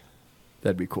 that'd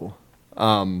be cool.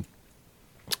 And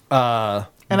I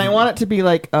want it to be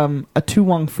like a Tu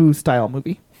Wong Fu style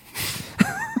movie.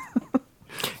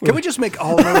 Can we just make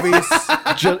all movies?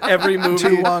 Just every movie.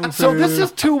 Tu Wong So Fu. this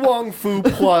is Tu Wong Fu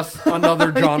plus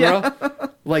another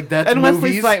genre. Like that's And movies.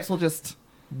 Wesley Snipes will just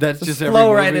That's just every flow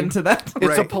movie. right into that. It's a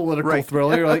Right, political right.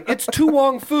 thriller. You're like, it's Tu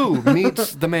Wong Fu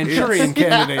meets the Manchurian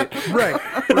Candidate.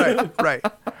 Right.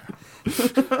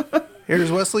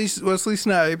 Here's Wesley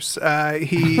Snipes.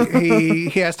 He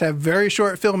has to have very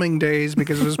short filming days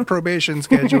because of his probation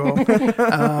schedule.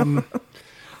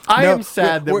 I am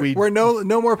sad that we're no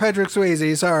more Patrick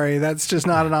Swayze. Sorry, that's just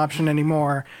not an option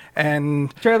anymore.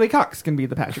 And Charlie Cox can be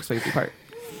the Patrick Swayze part.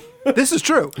 this is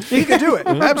true. He could do it.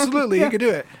 Absolutely, he could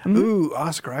do it. Ooh,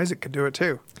 Oscar Isaac could do it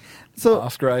too. So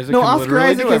Oscar Isaac No, can Oscar literally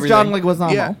Isaac do is John everything.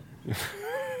 Leguizamo.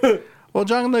 Yeah. Well,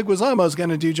 John Leguizamo's going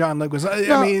to do John Leguizamo.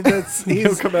 No. I mean,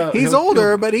 he's come out- he's he'll-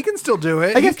 older, but he can still do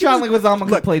it. I guess He can John Leguizamo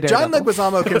could play John Daredevil.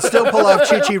 Leguizamo can still pull off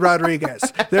Chi-Chi Rodriguez.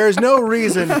 There is no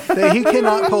reason that he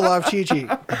cannot pull off Chi-Chi.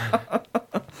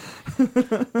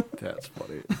 That's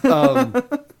funny.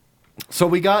 So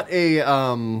we got a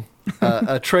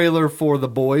trailer for The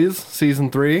Boys season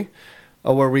 3,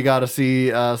 where we got to see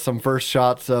some first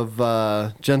shots of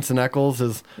Jensen Ackles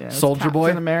as Yeah, it's Soldier Captain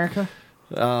Boy, America.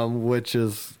 which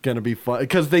is gonna be fun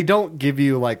because they don't give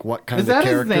you like what kind Is of that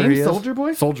his character name, he is. Soldier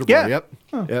Boy? Soldier Boy. Yeah.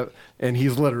 Yep. And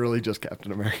he's literally just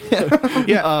Captain America.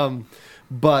 Yeah.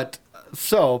 But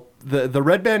so the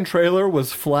Red Band trailer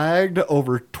was flagged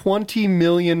over 20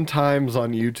 million times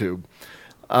on YouTube.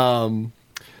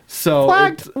 So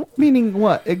Flagged, meaning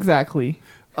what exactly?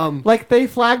 Like they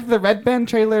flagged the Red Band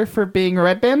trailer for being a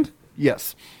Red Band?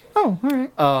 yes. Oh, all right.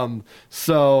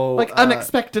 So Like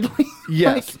unexpectedly.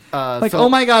 yes. Like, So- oh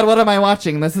my god, what am I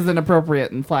watching? This is inappropriate,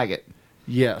 and flag it.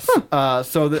 Yes.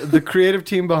 So the creative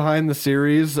team behind the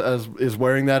series is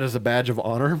wearing that as a badge of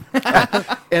honor.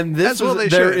 And this That's what they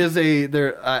there should.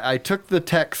 is I took the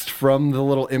text from the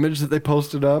little image that they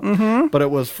posted up, Mm-hmm. but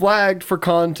it was flagged for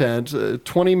content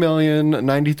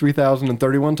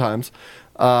 20,093,031 times.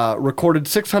 Recorded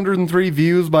 603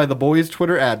 views by the Boys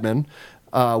Twitter admin.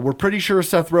 We're pretty sure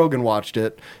Seth Rogen watched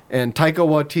it, and Taika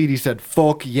Waititi said,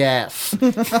 "Fuck yes."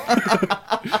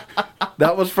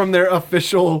 That was from their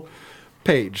official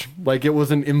page. Like it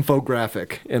was an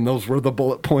infographic, and those were the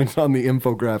bullet points on the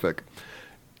infographic.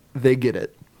 They get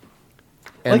it.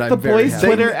 And like the I'm very boys' happy.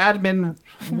 Twitter admin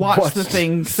watched the Watched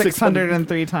thing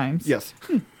 603 times. Yes.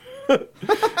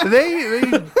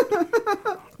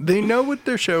 They know what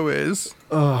their show is.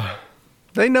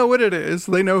 They know what it is.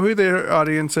 They know who their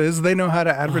audience is. They know how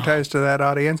to advertise to that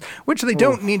audience, which they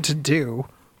don't need to do.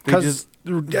 Because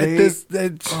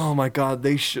oh my God,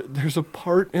 there's a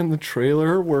part in the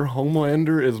trailer where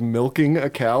Homelander is milking a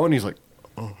cow, and he's like,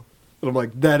 oh. And I'm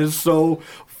like, that is so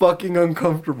fucking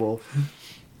uncomfortable.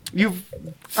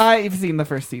 I've seen the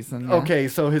first season. Yeah. Okay,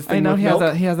 so his thing I know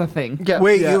with he has a thing. Yeah,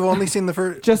 wait, yeah. you've only seen the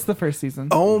first? Just the first season.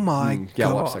 Oh my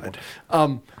Yeah, watch the God! second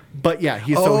one. But yeah,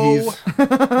 he's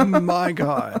My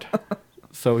God!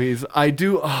 so he's I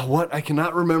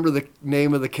cannot remember the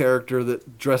name of the character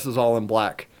that dresses all in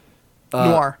black.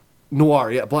 Noir,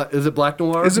 yeah. Is it Black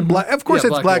Noir? Is it black? Of course, Yeah,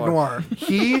 it's Black Noir.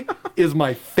 He is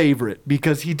my favorite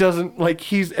because he doesn't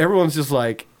everyone's just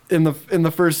like in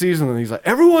the first season, and he's like,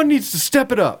 everyone needs to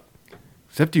step it up,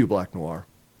 except you, Black Noir.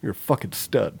 You're a fucking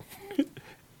stud,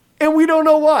 and we don't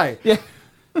know why. Yeah.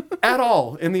 At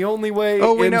all. And the only way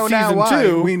We in know season now why.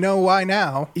 2, We know why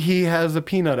now. he has a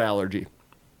peanut allergy.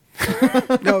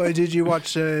 No, did you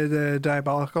watch the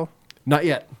Diabolical? Not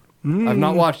yet. I've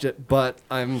not watched it, but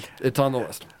it's on the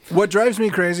list. What drives me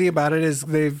crazy about it is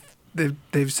they've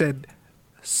said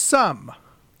some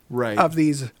Right. of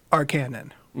these are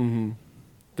canon.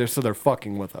 They're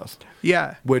fucking with us.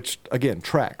 Yeah, Which again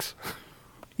tracks.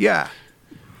 yeah.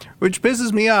 Which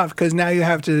pisses me off because now you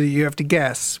have to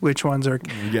guess which ones are.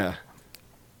 Yeah.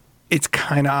 It's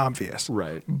kind of obvious,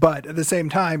 Right. but at the same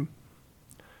time,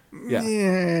 Yeah.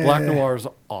 Yeah. Black Noir is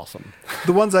awesome.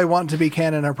 the ones I want to be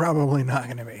canon are probably not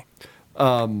going to be.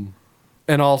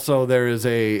 And also there is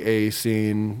a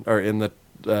scene or in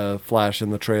the flash in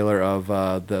the trailer of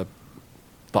the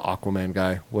Aquaman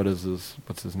guy. What's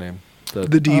his name? The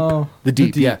Deep. Oh, The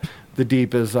Deep. Yeah. The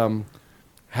Deep is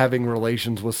having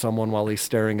relations with someone while he's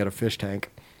staring at a fish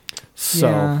tank. So,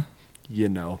 Yeah. you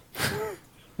know,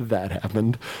 that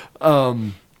happened.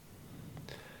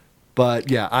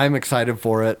 But yeah, I'm excited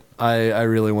for it. I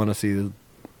really want to see.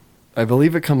 I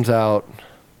believe it comes out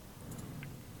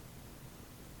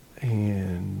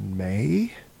in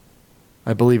May.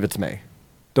 I believe it's May.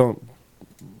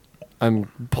 I'm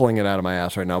pulling it out of my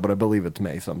ass right now, but I believe it's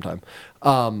May sometime.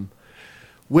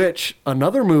 Which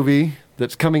another movie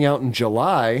that's coming out in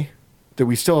July that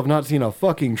we still have not seen a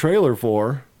fucking trailer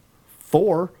for.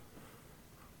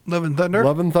 Love and Thunder.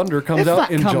 Love and Thunder comes It's out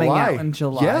not in coming July. out in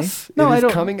July. Yes, No, it I is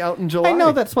don't- coming out in July. I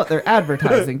know that's what they're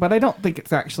advertising, but I don't think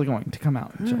it's actually going to come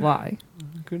out in July.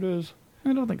 It is.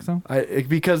 I don't think so.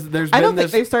 Because there's I been don't this.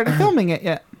 think they've started filming it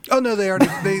yet. Oh no, they already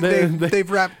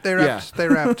they've wrapped on. They They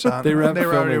wrapped were already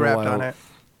filming a wrapped while. on it.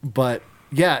 But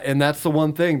yeah, and that's the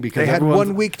one thing because They had everyone's-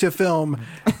 1 week to film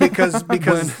because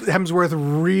Hemsworth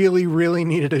really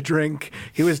needed a drink.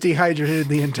 He was dehydrated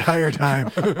the entire time.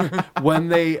 when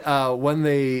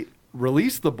they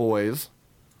released The Boys,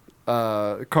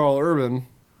 Carl Urban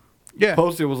Yeah.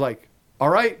 posted was like, "All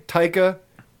right, Taika,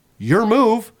 your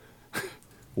move.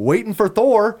 Waiting for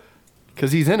Thor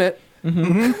because he's in it.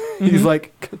 He's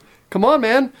like, come on,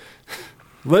 man,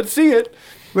 let's see it."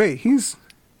 Wait, he's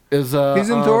Is He's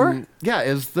in Thor? Yeah,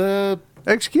 is the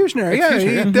executioner.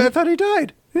 Executioner. Yeah, I thought he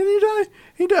died. Didn't he die?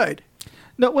 He died.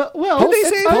 No, well, Did they it's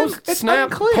say it's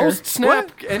unclear. post snap,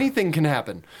 What? anything can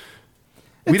happen.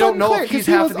 We It's don't know unclear, if he's 'cause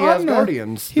he half was of the on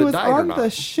Asgardians He that was died or on not. the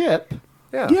ship.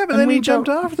 Yeah. Yeah, but And then we he jumped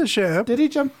don't- off the ship. Did he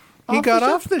jump? He off got the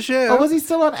ship? off the ship. Oh, was he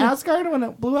still on Asgard when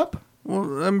it blew up?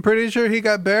 Well, I'm pretty sure he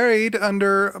got buried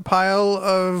under a pile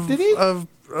of Did he? of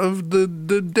the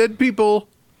dead people.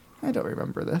 I don't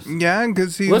remember this. Yeah,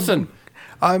 because he Listen,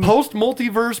 I'm post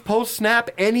multiverse, post snap,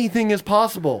 anything is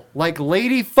possible. Like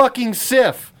Lady fucking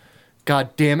Sif.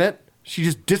 God damn it. She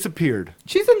just disappeared.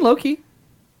 She's in Loki.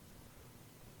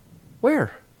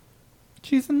 Where?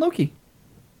 She's in Loki.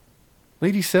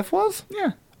 Lady Sif was?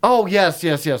 Yeah. Oh yes.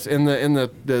 In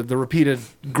the repeated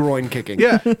groin kicking.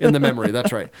 Yeah. In the memory.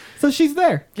 That's right. So she's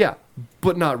there. Yeah.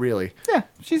 But not really. Yeah,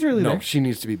 she's really No, there. she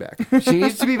needs to be back. She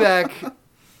needs to be back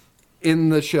in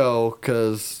the show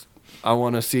because I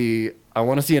want to see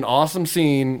an awesome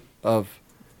scene of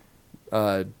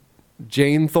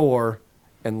Jane Thor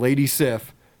and Lady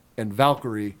Sif and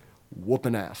Valkyrie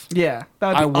whooping ass. Yeah, that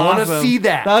would be I wanna awesome. see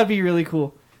that. That would be really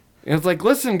cool. And it's like,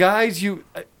 listen, guys, you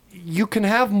can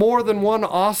have more than one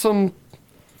awesome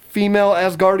female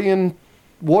Asgardian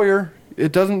warrior.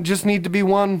 It doesn't just need to be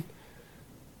one.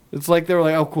 It's like they were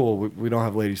like, oh, cool, we don't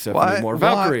have Lady Sif anymore.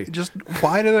 Valkyrie.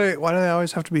 Why do they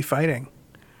always have to be fighting?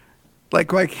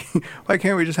 Like, why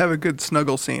can't we just have a good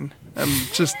snuggle scene?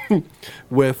 Just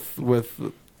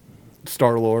with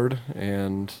Star-Lord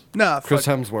and Chris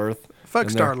Hemsworth. Fuck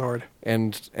Star-Lord.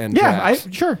 And yeah, Drax.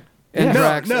 Sure. And Yeah.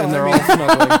 Drax, No, and they're I all mean-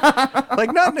 snuggling.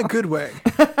 Like, not in a good way.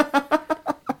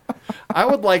 I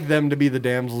would like them to be the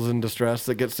damsels in distress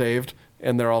that get saved,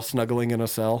 and they're all snuggling in a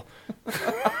cell.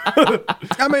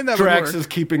 I mean, that Drax would is work.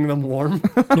 keeping them warm.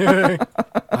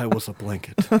 I was a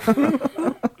blanket.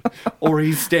 Or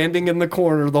he's standing in the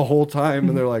corner the whole time,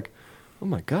 and they're like, oh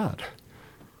my God,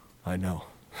 I know.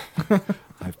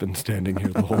 I've been standing here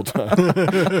the whole time.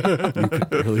 You could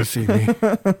barely see me.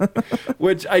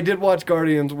 Which I did watch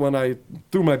Guardians when I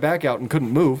threw my back out and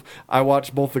couldn't move. I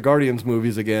watched both the Guardians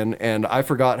movies again, and I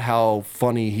forgot how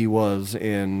funny he was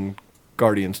in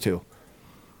Guardians 2.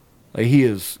 Like, he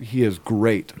is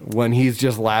great when he's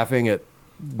just laughing at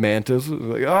Mantis.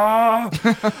 Like,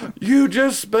 you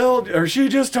just spilled, or she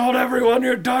just told everyone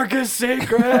your darkest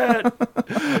secret.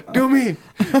 Do me.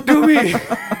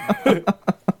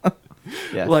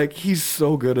 Yes. Like, he's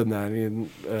so good in that. I mean,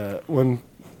 when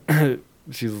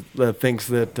she thinks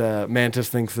that Mantis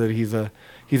thinks that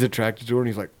he's attracted to her, and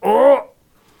he's like,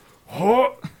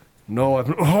 no,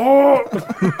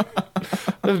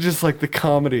 it's just like the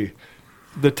comedy,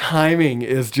 the timing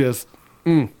is just,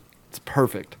 it's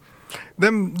perfect.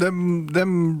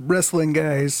 Them wrestling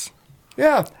guys,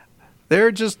 Yeah,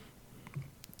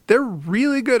 they're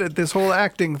really good at this whole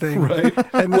acting thing. right.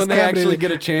 And When this they comedy, actually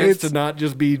get a chance to it's- not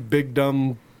just be big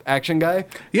dumb action guy.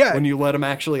 Yeah. When you let them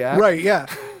actually act. Right, yeah.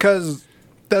 Because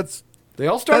that's They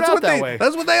all start out what that they, way.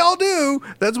 That's what they all do.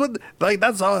 That's what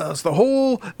that's the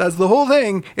whole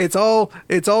thing. It's all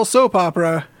soap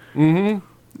opera.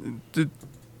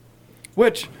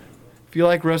 Which, if you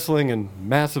like wrestling and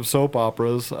massive soap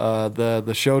operas, the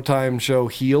Showtime show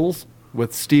Heels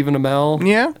with Stephen Amell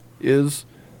Yeah. it's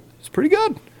pretty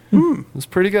good. It's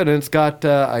pretty good, and it's got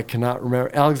I cannot remember.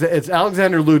 It's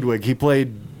Alexander Ludwig. He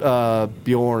played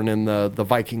Bjorn in the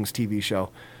Vikings TV show,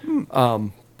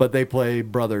 but they play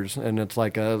brothers, and it's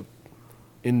like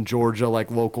in Georgia, like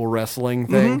local wrestling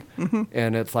thing,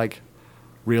 and it's like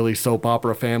really soap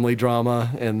opera family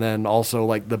drama, and then also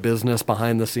like the business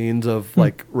behind the scenes of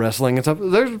like wrestling and stuff.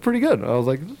 They're pretty good. I was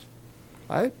like,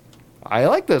 I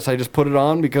like this. I just put it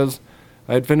on because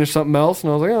I had finished something else,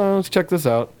 and I was like, oh, let's check this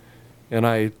out. And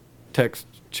I text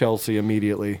Chelsea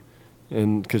immediately,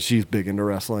 and because she's big into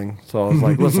wrestling, so I was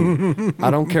like, listen, I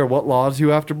don't care what laws you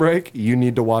have to break, you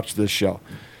need to watch this show.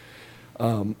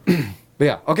 But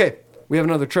yeah, okay, we have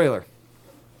another trailer.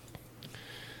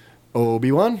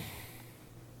 Obi-Wan.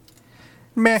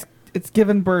 Meh. It's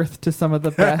given birth to some of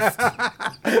the best.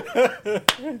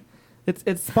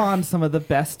 It's spawned some of the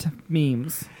best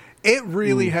memes. It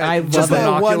really has. I love just it.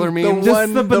 that one, Binocular memes? the Just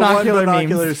one, the binocular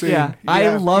binocular memes. scene. Yeah,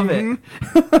 I love it.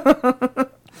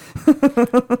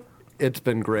 It's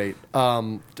been great.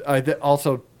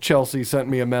 Also, Chelsea sent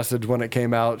me a message when it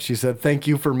came out. She said, thank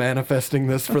you for manifesting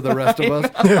this for the rest of us,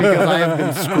 because I have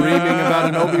been screaming about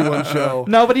an Obi-Wan show.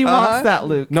 Nobody wants that,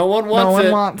 Luke. No one wants No one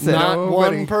it. wants it. Not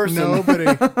one person.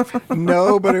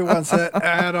 Nobody wants that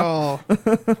at all.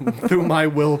 Through my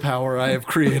willpower, I have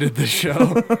created this show.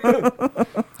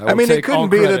 I mean, it couldn't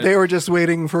be that credit. they were just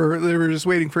waiting for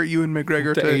Ewan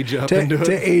McGregor To age up to, into it.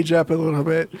 to age up a little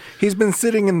bit. He's been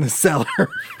sitting in the cellar.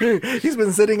 He's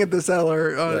been sitting at the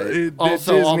cellar.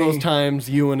 Also, all those Disney. times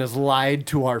Ewan has lied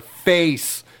to our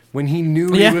face when he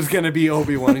knew Yes. he was going to be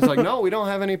Obi-Wan. He's like, no, we don't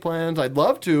have any plans. I'd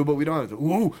love to, but we don't have to.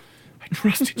 Ooh, I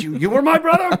trusted you. You were my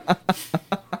brother.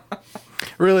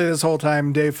 Really, this whole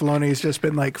time, Dave Filoni's just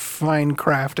been like fine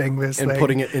crafting this And thing.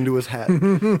 putting it into his hat.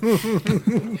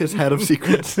 His hat of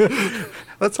secrets.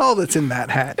 That's all that's in that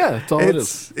hat. Yeah, that's all it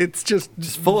is. It's just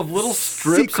Full of little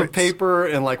strips of secrets. paper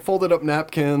and like folded up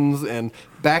napkins and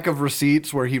back of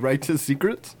receipts where he writes his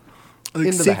secrets. Like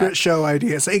into the secret hat. show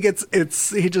ideas. He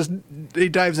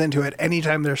dives into it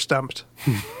anytime they're stumped.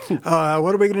 What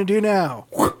are we gonna do now?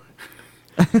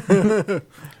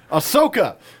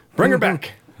 Ahsoka, bring her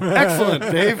back. Excellent,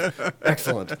 Dave.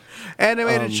 Excellent.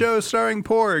 Animated show starring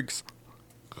porgs.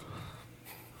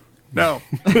 No,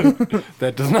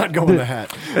 That does not go in the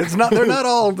hat. it's not. They're not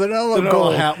all. They're not all They're not all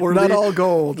gold. hat-worthy. Not all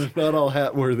gold. Not all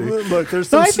hat worthy. Look, there's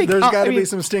No, some. I think- There's I got to be mean,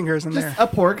 some stingers in there. Just a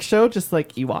pork show, just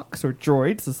like Ewoks or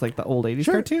droids, just like the old 80s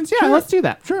Sure, cartoons. Yeah, sure, let's do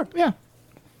that. sure. Yeah.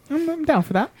 I'm down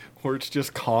for that. Or it's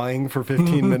just cawing for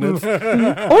 15 minutes. Or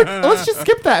let's just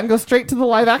skip that and go straight to the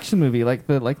live action movie, like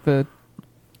the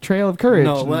Trail of Courage.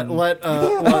 No, let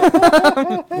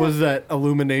was that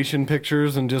Illumination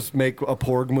Pictures and just make a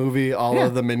Porg movie, all Yeah.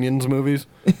 of the Minions movies.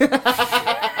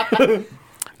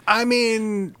 I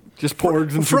mean, Just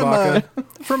Porgs and from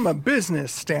Chewbacca. from a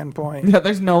business standpoint, Yeah,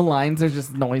 there's no lines. There's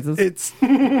just noises. it's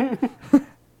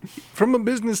from a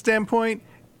business standpoint,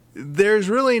 there's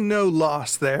really no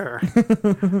loss there.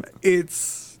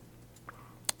 It's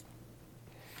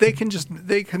they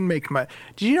can make money.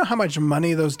 Do you know how much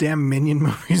money those damn Minion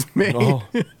movies made? Oh,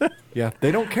 yeah.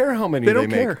 They don't care how many They they, don't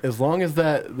make, care. as long as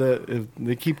if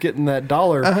they keep getting that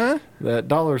dollar, that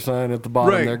dollar sign at the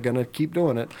bottom. Right. They're gonna keep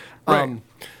doing it. Right.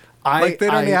 Like they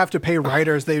don't even have to pay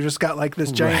writers. They've just got like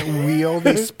this giant wheel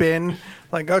they spin.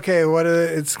 Like, okay,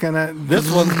 it's gonna.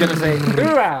 This one's gonna say,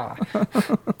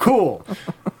 "Hoorah!" Cool.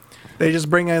 They just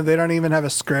bring in. They don't even have a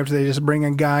script. They just bring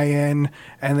a guy in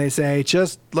and they say,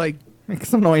 just like, Make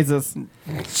some noises.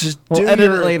 just We'll do edit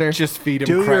your, it later. Just feed him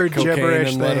Do your crack cocaine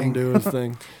gibberish and let him thing. do his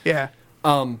thing. Yeah.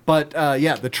 But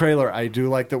yeah, the trailer. I do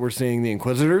like that we're seeing the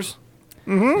Inquisitors.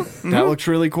 That looks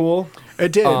really cool.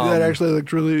 It did. That actually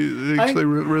looked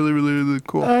really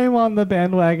cool. I'm on the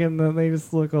bandwagon that they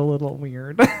just look a little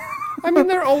weird. I mean,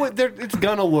 it's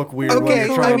gonna look weird. when Okay,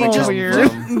 you're I trying mean, to just- jump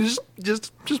weird. from-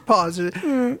 just pause it.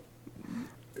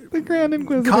 The Grand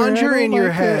Inquisitor. Conjure I don't in your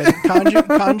like head. it.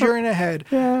 Conjure in a head.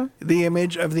 Yeah. The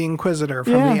image of the Inquisitor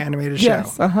from Yeah. the animated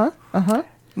Yes. show. Uh-huh.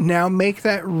 Now make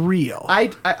that real.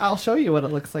 I'll show you what it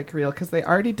looks like real because they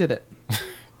already did it.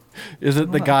 Is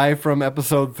it the guy from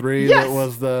episode 3 Yes. that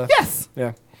was the? Yes.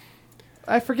 Yeah.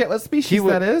 I forget what species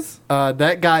that is.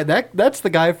 That guy. That's the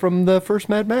guy from the first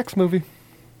Mad Max movie,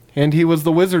 and he was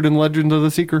the wizard in Legend of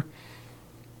the Seeker.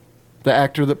 The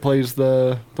actor that plays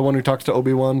the one who talks to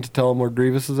Obi-Wan to tell him where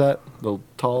Grievous is at, the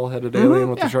tall-headed alien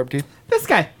with yeah. the sharp teeth. This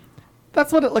guy.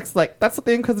 That's what it looks like. That's what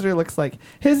the Inquisitor looks like.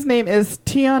 His name is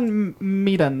Tion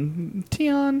Medon.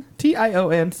 Tion,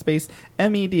 Tion space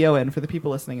Medon for the people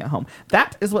listening at home.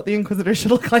 That is what the Inquisitor should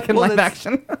look like in live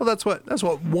action. Well, that's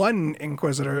what one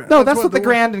Inquisitor. No, that's what the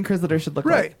Grand Inquisitor should look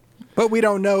Right. like. But we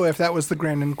don't know if that was the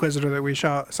Grand Inquisitor that we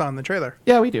saw in the trailer.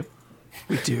 Yeah, we do.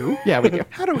 We do. Yeah, we do.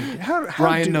 How do we? How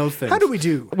Ryan knows things. How do we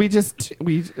do? Because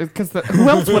who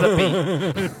else would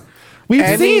it be? We've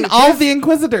Any- seen all the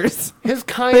Inquisitors. His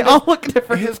kind They of all look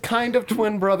different. His kind of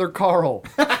twin brother Carl.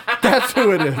 That's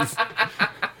who it is.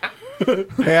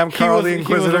 Hey, I'm Carl the He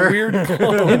was Inquisitor. a weird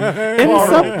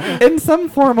clone. In some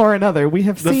form or another, we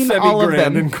have The seen all of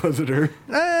semi-grand them Inquisitor.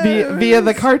 via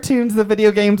the cartoons, the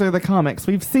video games, or the comics.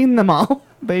 We've seen them all.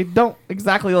 They don't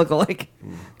exactly look alike.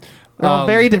 They're all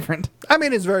very different. I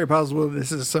mean, it's very possible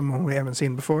this is someone we haven't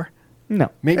seen before. No.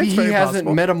 Maybe It's he very hasn't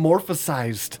possible.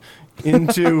 metamorphosized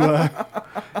into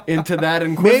that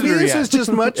Inquisitor Maybe this yet. is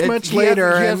just much He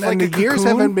later, has and like the a years cocoon.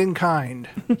 haven't been kind.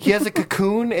 He has a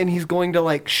cocoon, and he's going to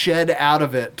like shed out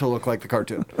of it to look like the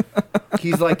cartoon.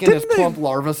 He's like in his Didn't they- plump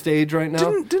larva stage right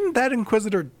now. Didn't that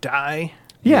Inquisitor die?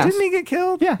 Yes. Didn't he get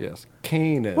killed? Yeah. Yes,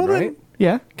 Kanan, Well, then- right?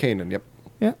 Yeah. Kanan, yep.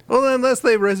 Yeah. Well, unless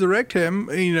they resurrect him,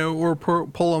 or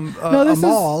pull him No, a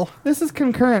maul. this is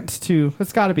concurrent to.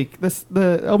 It's got to be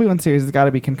the Obi-Wan series has got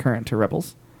to be concurrent to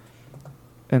Rebels,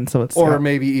 and so it's Or got-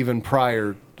 maybe even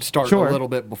prior, start Sure. a little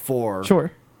bit before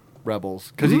sure.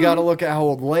 Rebels. Because you got to look at how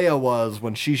old Leia was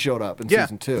when she showed up in Yeah.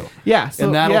 season 2. Yeah, so,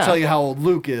 And that'll yeah. tell you how old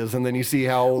Luke is, and then you see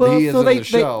how old Well, he is so in they, the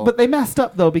show. but they messed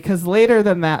up though because later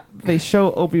than that they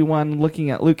show Obi-Wan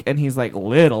looking at Luke and he's like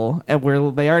little, and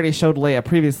where they already showed Leia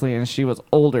previously and she was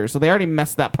older, so they already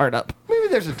messed that part up. Maybe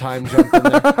there's a time jump in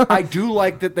there. I do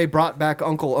like that they brought back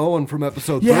Uncle Owen from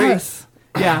episode 3.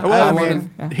 Yeah. Well, I wanna-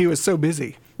 mean, he was so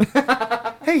busy.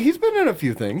 Hey, he's been in a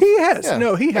few things. He has. Yeah.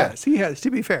 No, he Yeah. has. He has. To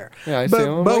be fair. Yeah, I see but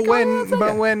him. I'm but like, when oh, that's okay.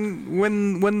 but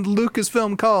when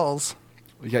Lucasfilm calls,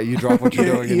 Yeah, you drop what you're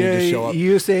doing and you just show up.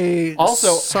 you say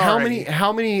Also, sorry.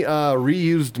 how many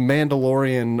reused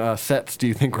Mandalorian sets do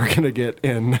you think we're gonna get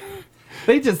in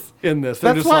They just in this?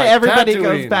 They're that's just why like, everybody Tatooine.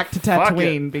 goes back to Fuck it.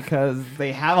 Tatooine because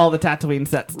they have all the Tatooine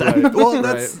sets done. Right. Well,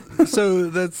 Right.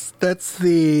 that's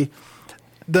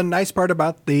the nice part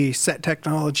about the set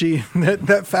technology that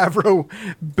Favreau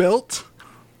built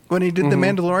when he did The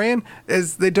Mandalorian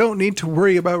is they don't need to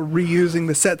worry about reusing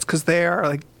the sets because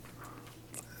they're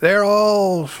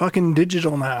all fucking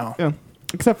digital now. Yeah.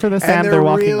 Except for the And sand they're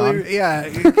walking on. yeah,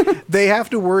 they have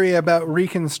to worry about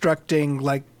reconstructing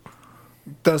like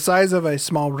the size of a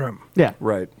small room. Yeah.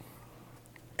 Right.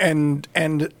 And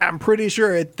I'm pretty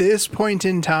sure at this point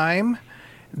in time,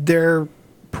 their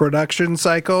production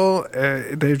cycle,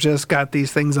 they've just got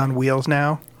these things on wheels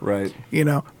now. Right.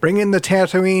 Bring in the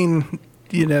Tatooine,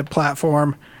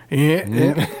 platform.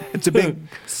 It's a big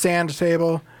sand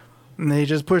table, and they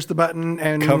just push the button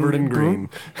and Covered in green.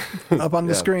 up on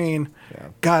the Yeah. screen. Yeah.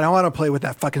 God, I want to play with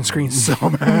that fucking screen so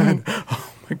bad. Oh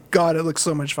my God, it looks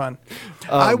so much fun.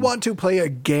 I want to play a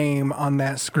game on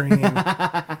that screen.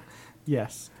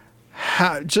 Yes.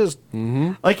 just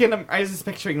Like I was just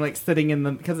picturing like sitting in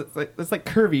the because it's like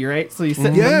curvy, right? So you sit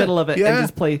in Yeah, the middle of it yeah. and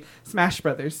just play Smash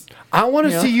Brothers. I want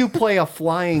to Yeah. see you play a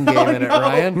flying game in it,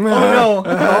 Ryan. Oh no!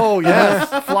 Oh yes,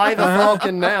 fly the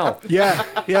Falcon now. yeah.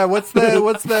 What's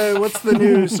the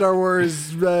new Star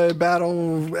Wars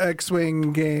Battle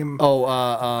X-wing game?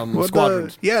 What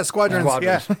Squadrons. Squadrons. Squadrons.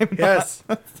 Yeah, yes.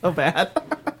 So bad.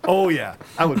 Oh yeah,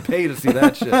 I would pay to see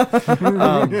that shit.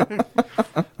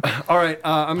 All right,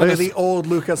 I'm Look gonna at the old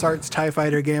LucasArts TIE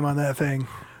Fighter game on that thing.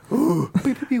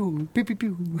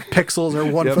 Pixels are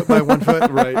 1 foot by 1 foot.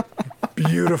 right.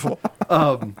 Beautiful.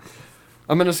 I'm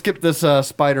gonna skip this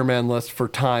Spider-Man list for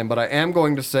time, but I am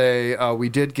going to say we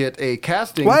did get a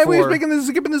casting. Why are we for,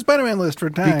 skipping the Spider-Man list for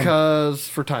time? Because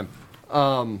for time.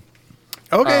 Okay,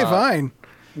 fine.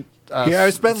 I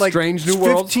spent like Strange New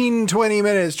Worlds. 15, 20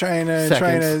 minutes trying to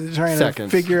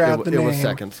Seconds. figure out the It name. was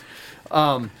seconds.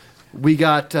 We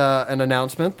got an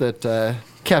announcement that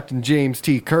Captain James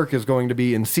T. Kirk is going to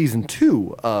be in season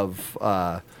 2 of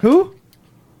Who?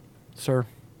 Sir.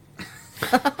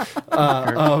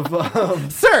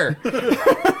 Sir.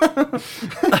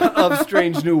 Of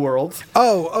Strange New Worlds.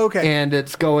 Oh, okay. And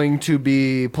it's going to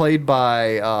be played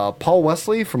by Paul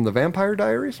Wesley from the Vampire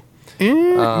Diaries.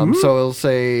 Mm-hmm. So it'll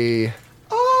say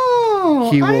Oh,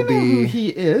 He I will know be- who he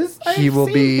is. he I've will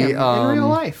seen be, him in real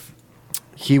life.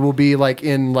 he will be like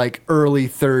in like early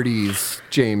 30s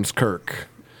James Kirk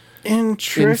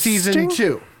Interesting. in season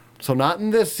 2. So not in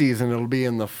this season, it'll be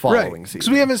in the following Right. season. Because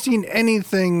we haven't seen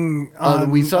anything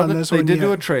on, We saw on that this they one did yet.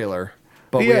 do a trailer,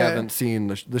 but we Yeah. haven't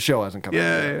seen the show hasn't come out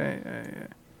yet.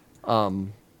 Yeah.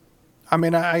 I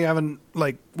mean, I haven't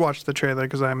like watched the trailer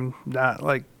because I'm not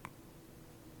like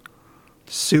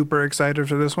super excited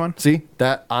for this one. See,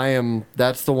 that's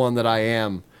the one that I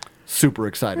am super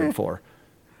excited for.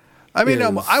 I mean,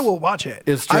 Is- I will watch it.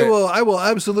 is I straight- will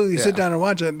absolutely sit Yeah. down and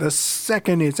watch it the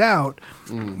second it's out.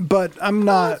 But I'm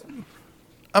not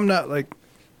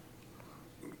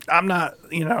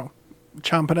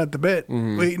chomping at the bit,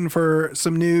 waiting for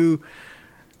some new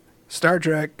Star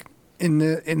Trek in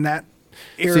that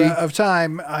era See, of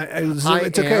time. It's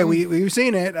okay. am- We've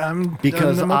seen it.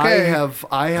 Because I'm okay.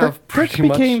 I have Kirk pretty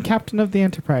much became captain of the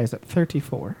Enterprise at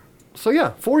 34. So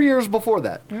yeah, 4 years before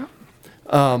that. Yeah.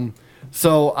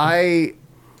 So I'm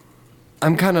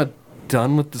kind of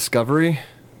done with Discovery.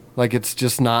 Like it's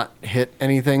just not hit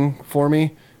anything for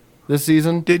me this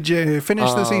season. Did you finish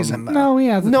the season? though? No, he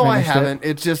hasn't. No, I finished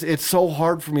it. haven't. It's so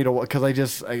hard for me to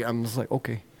because I'm just like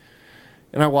okay,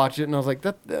 and I watch it and I was like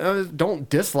that don't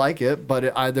dislike it,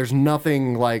 but there's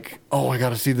nothing like oh I got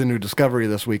to see the new Discovery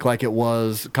this week like it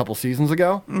was a couple seasons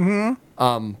ago.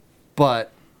 Mm-hmm.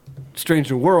 But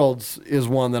Strange New Worlds is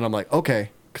one that I'm like okay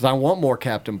because I want more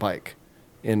Captain Pike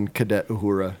in Cadet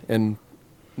Uhura and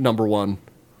number 1.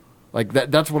 Like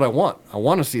that's what I want. I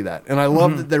want to see that, and I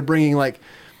love that they're bringing like.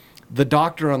 The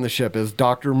doctor on the ship is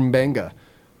Dr. Mbenga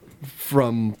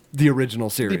from the original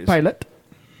The series. pilot.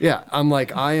 Yeah, I'm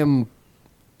like I am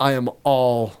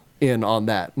all in on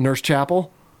that. Nurse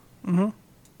Chapel?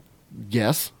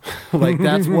 Yes. Like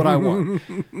that's what I want.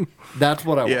 That's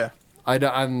what I want. Yeah.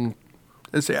 I'm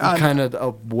Let's see, kind of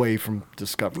away from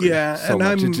Discovery. Yeah, so and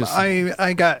much. It just,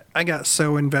 I got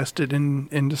so invested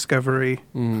in Discovery.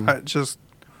 I just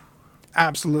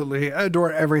absolutely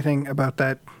adore everything about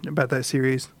that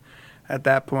series at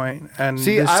that point. And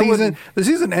See, the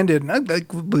season ended and I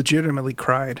like legitimately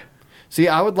cried. see,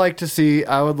 I would like to see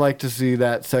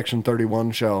that Section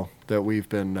 31 show that we've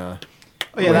been Oh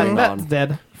yeah, waiting that's on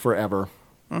dead. forever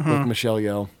with Michelle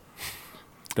Yeoh.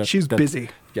 She's busy.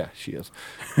 Yeah, she is.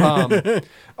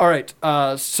 All right.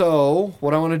 So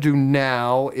what I want to do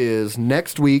now is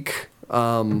next week,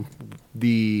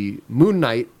 the Moon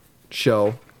Knight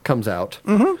show comes out,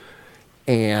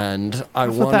 and I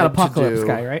That's with wanted that apocalypse to do,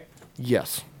 guy, right?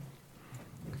 Yes.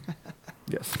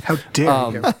 Yes. How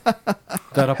dare you?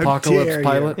 That apocalypse dare you.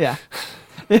 pilot Yeah.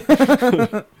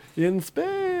 in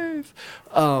space.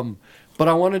 But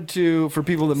I wanted to, for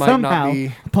people that might Somehow, not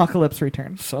be apocalypse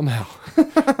returns. somehow,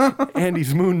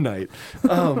 Andy's Moon Knight.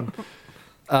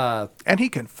 And he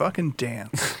can fucking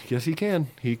dance. Yes, he can.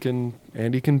 He can,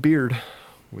 and he can beard.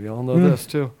 We all know this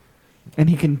too. And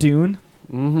he can Dune.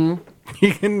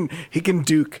 He can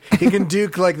duke. He can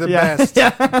duke like the best.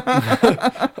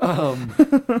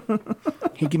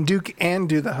 He can duke and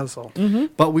do the hustle.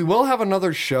 But we will have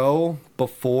another show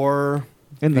before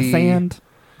In the sand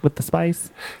with the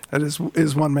spice. That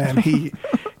is one man.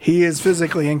 He is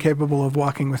physically incapable of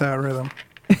walking without rhythm.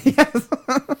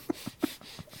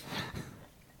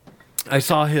 I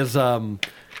saw his was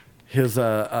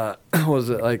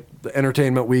it like the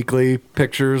Entertainment Weekly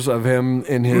pictures of him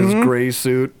in his gray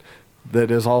suit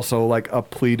that is also like a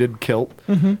pleated kilt.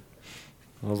 Mm-hmm.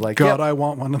 I was like, God, yep. I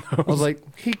want one of those. I was like,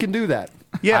 he can do that.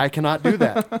 Yeah. I cannot do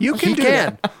that. You can he do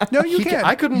can. that. No, you He can.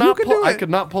 I could You not. can Pull, do I it. could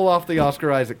not pull off the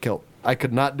Oscar Isaac kilt. I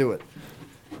could not do it.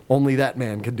 Only that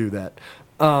man can do that.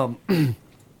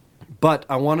 But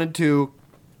I wanted to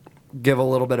give a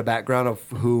little bit of background of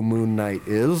who Moon Knight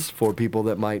is for people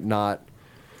that might not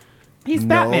He's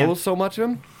know Batman. so much of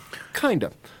him. Kind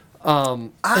of.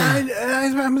 I'm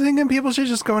thinking people should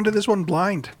just go into this one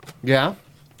blind. Yeah.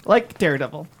 Like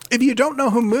Daredevil. If you don't know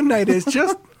who Moon Knight is,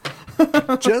 just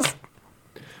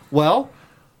Well,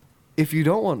 if you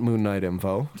don't want Moon Knight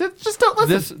info, Just don't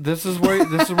listen. this is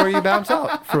where you bounce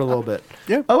out for a little bit.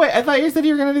 Oh, wait. I thought you said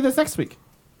you were going to do this next week.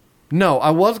 No,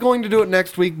 I was going to do it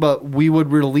next week, but we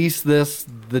would release this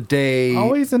the day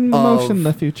Always in motion,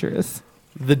 the future is.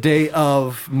 the day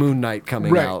of Moon Knight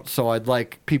coming Right. out. So I'd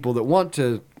like people that want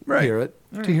to Right. hear it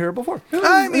to hear it before.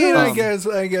 I mean, I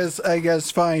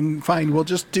guess fine. We'll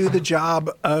just do the job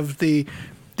of the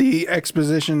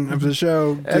exposition of the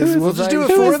show. We'll just do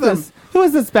it for them. Who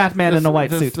is this Batman in a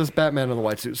white suit? This Batman in the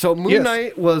white suit. So Moon Yes.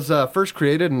 Knight was first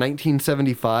created in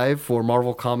 1975 for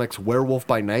Marvel Comics' Werewolf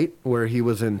by Night, where he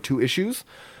was in 2 issues.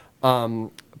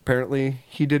 Apparently,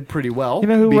 he did pretty well. You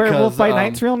know who because, Werewolf by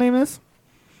Night's real name is?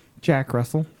 Jack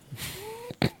Russell.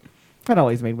 That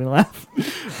always made me laugh.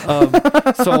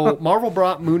 So Marvel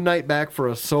brought Moon Knight back for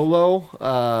a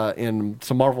solo in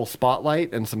some Marvel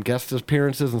Spotlight and some guest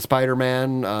appearances in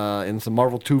Spider-Man, in some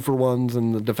Marvel 2-for-1s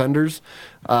and the Defenders.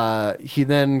 He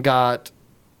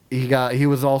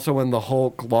was also in the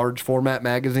Hulk large format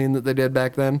magazine that they did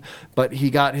back then. But he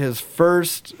got his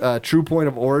first True Point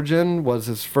of Origin was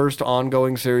his first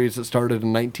ongoing series that started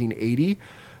in 1980.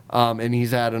 And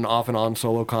he's had an off and on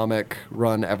solo comic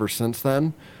run ever since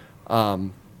then.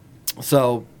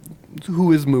 So,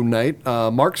 who is Moon Knight?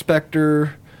 Mark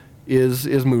Spector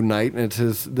is Moon Knight, and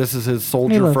this is his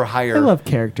soldier for hire. I love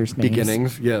characters' names.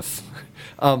 Beginnings. Yes,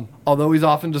 although he's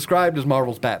often described as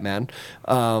Marvel's Batman,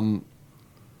 Moon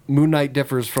Knight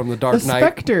differs from the Dark The Knight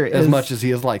Spectre as is- much as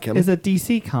he is like him. Is a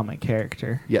DC comic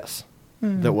character. Yes,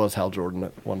 that was Hal Jordan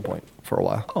at one point for a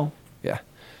while. Oh. Yeah.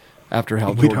 After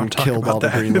Hal We Jordan don't talk killed about all the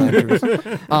that. Green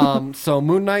Lanterns. So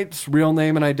Moon Knight's real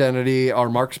name and identity are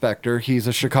Mark Spector. He's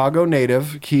a Chicago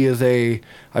native. He is I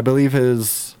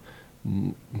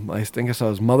think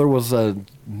his mother was a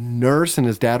nurse and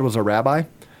his dad was a rabbi.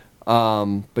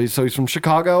 But he's from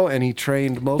Chicago, and he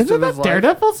trained most Isn't of his that life.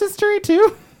 Daredevil's history,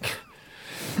 too?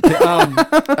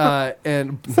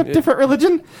 And It's a different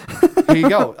religion. Here you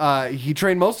go. He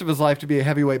trained most of his life to be a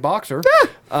heavyweight boxer,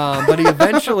 but he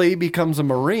eventually becomes a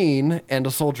Marine and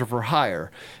a soldier for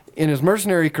hire. In his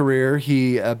mercenary career,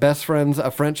 he best friends a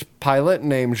French pilot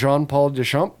named Jean-Paul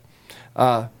Deschamps,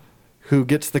 who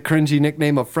gets the cringy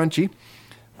nickname of Frenchie.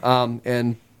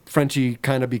 And Frenchie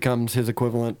kind of becomes his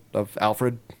equivalent of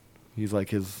Alfred. He's like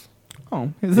his...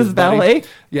 Oh, is his this buddy. valet?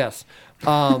 Yes.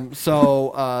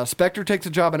 So Spectre takes a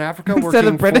job in Africa Instead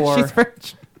working of British, for... she's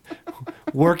French.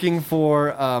 working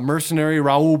for mercenary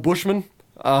Raoul Bushman,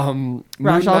 Moon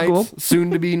Ra's al Ghul. Knight's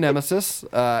soon-to-be nemesis,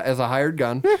 as a hired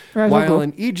gun. Ra's al While Ghul.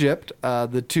 in Egypt,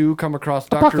 the two come across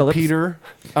Dr. Apocalypse. Peter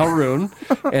Alroon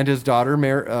and his daughter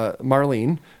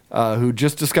Marlene, who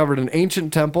just discovered an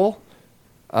ancient temple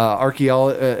at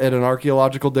an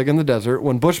archaeological dig in the desert.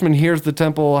 When Bushman hears the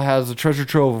temple has a treasure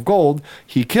trove of gold,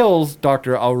 he kills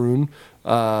Dr. Alroon.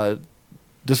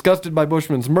 Disgusted by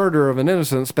Bushman's murder of an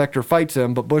innocent, Spectre fights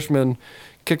him, but Bushman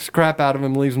kicks the crap out of him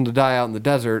and leaves him to die out in the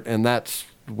desert, and that's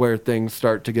where things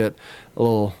start to get a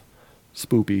little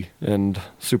spoopy and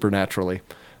supernaturally.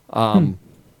 So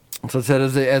it said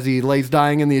as he lays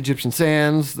dying in the Egyptian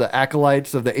sands, the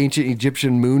acolytes of the ancient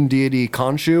Egyptian moon deity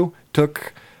Khonshu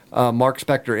took Mark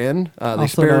Spector in. They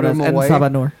Also spared known him as away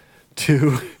Sabanur.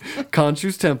 to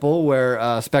Khonshu's temple,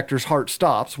 where Spectre's heart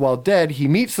stops. While dead, he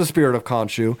meets the spirit of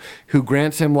Khonshu, who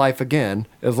grants him life again,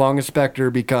 as long as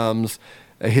Spectre becomes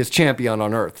his champion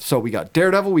on Earth. So we got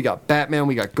Daredevil, we got Batman,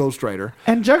 we got Ghost Rider.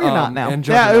 And Juggernaut now. And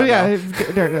Juggernaut now.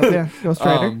 Yeah, Ghost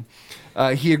Rider.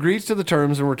 He agrees to the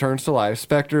terms and returns to life.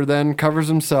 Spectre then covers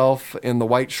himself in the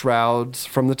white shrouds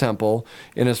from the temple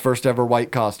in his first ever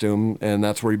white costume, and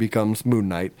that's where he becomes Moon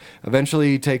Knight.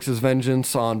 Eventually, he takes his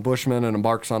vengeance on Bushman and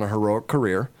embarks on a heroic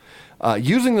career.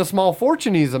 Using the small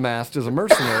fortune he's amassed as a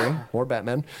mercenary, or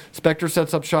Batman, Spectre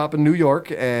sets up shop in New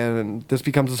York, and this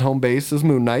becomes his home base as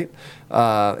Moon Knight.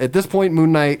 At this point,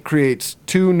 Moon Knight creates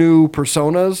 2 new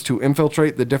personas to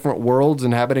infiltrate the different worlds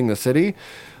inhabiting the city.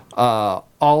 All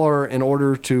are in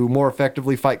order to more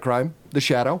effectively fight crime. The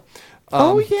Shadow.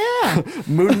 Oh, yeah.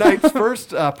 Moon Knight's first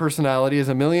personality is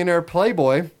a millionaire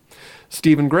playboy,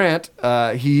 Stephen Grant.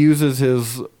 He uses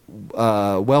his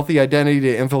wealthy identity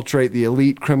to infiltrate the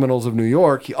elite criminals of New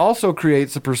York, he also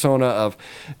creates the persona of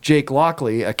Jake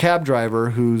Lockley, a cab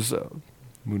driver who's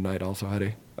Moon Knight also had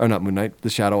a, or not Moon Knight, the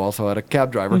Shadow also had a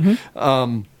cab driver,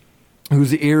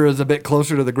 whose ear is a bit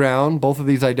closer to the ground. Both of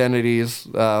these identities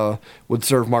would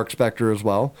serve Mark Spector as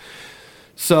well.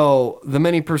 So the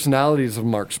many personalities of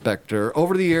Mark Spector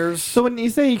over the years. So when you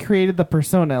say he created the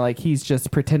persona, like he's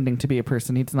just pretending to be a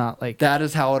person, he's not like. That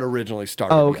is how it originally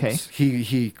started. Oh, okay. Yes.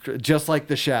 He just like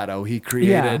the Shadow, he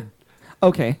created. Yeah.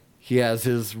 Okay. He has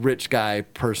his rich guy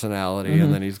personality,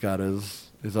 and then he's got his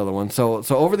other one. So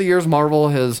over the years, Marvel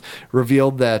has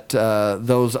revealed that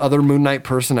those other Moon Knight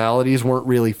personalities weren't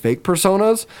really fake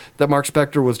personas, that Mark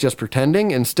Spector was just pretending.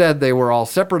 Instead, they were all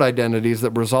separate identities that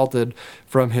resulted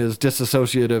from his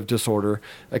dissociative disorder,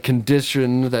 a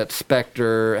condition that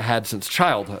Spector had since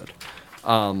childhood.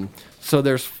 So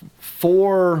there's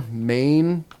 4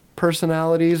 main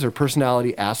personalities or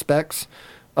personality aspects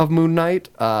of Moon Knight.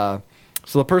 So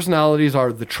the personalities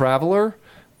are the Traveler,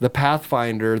 the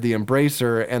Pathfinder, the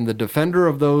Embracer, and the Defender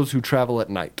of those who travel at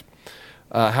night.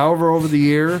 However, over the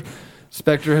year,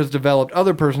 Spector has developed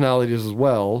other personalities as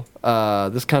well.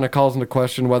 This kind of calls into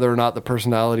question whether or not the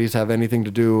personalities have anything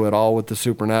to do at all with the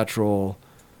supernatural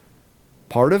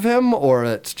part of him, or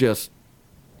it's just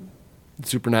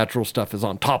supernatural stuff is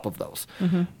on top of those,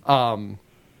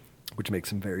 which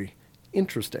makes him very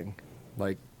interesting.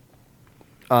 Like,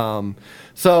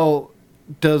 So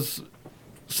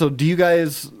do you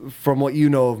guys, from what you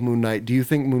know of Moon Knight, do you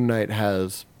think Moon Knight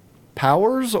has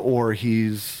powers, or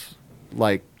he's,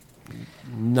 like,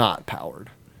 not powered?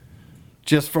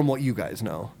 Just from what you guys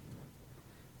know.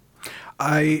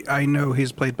 I know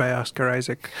he's played by Oscar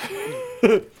Isaac.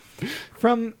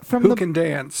 From Who the can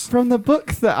dance? from the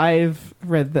books that I've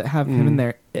read that have him in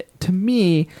there, to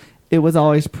me, it was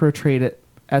always portrayed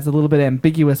as a little bit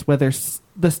ambiguous whether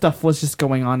the stuff was just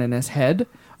going on in his head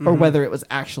or whether it was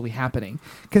actually happening.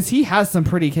 Because he has some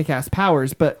pretty kick-ass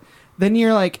powers, but then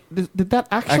you're like, did that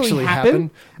actually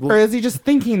happen? Well, or is he just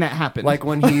thinking that happened? Like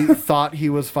when he thought he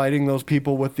was fighting those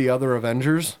people with the other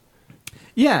Avengers,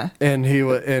 yeah. and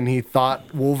he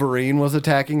thought Wolverine was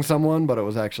attacking someone, but it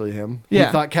was actually him. Yeah.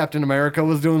 He thought Captain America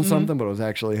was doing something, but it was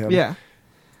actually him. Yeah.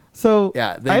 So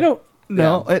Yeah, I don't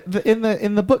know.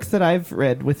 In the books that I've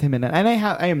read with him in it, and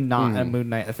I am not a Moon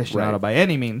Knight aficionado by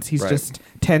any means. He's just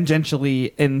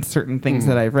tangentially in certain things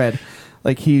that I've read.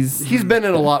 Like he's been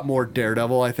in a lot more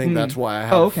Daredevil. I think that's why I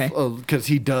have. Oh, okay. Because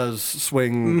he does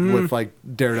swing with like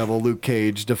Daredevil, Luke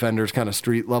Cage, Defenders, kind of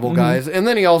street level guys, and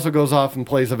then he also goes off and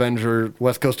plays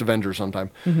West Coast Avenger sometime,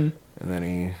 and then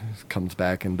he comes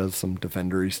back and does some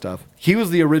Defendery stuff. He was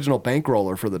the original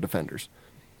bankroller for the Defenders.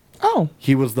 Oh.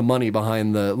 He was the money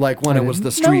behind the, like when it was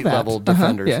the street level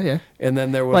Defenders. Yeah, yeah. And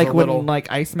then there was like a little when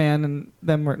like Iceman and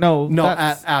them were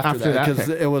after that, because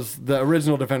okay. it was the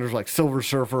original Defenders like Silver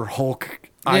Surfer, Hulk,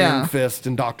 Iron Fist,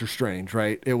 and Doctor Strange,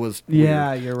 right? It was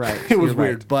weird. You're right. It was You're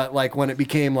weird, right. but like when it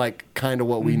became like kind of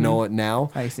what we know it now,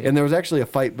 I see. and there was actually a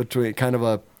fight between kind of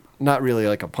a, not really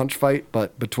like a punch fight,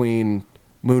 but between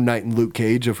Moon Knight and Luke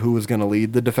Cage of who was going to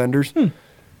lead the Defenders,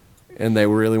 and they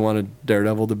really wanted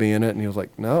Daredevil to be in it, and he was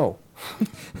like, no.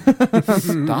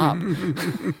 Stop.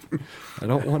 I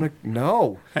don't want to.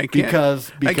 No.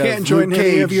 Because I can't join Luke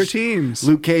any Cage, of your teams.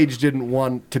 Luke Cage didn't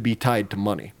want to be tied to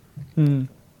money.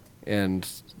 And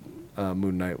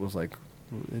Moon Knight was like,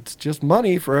 it's just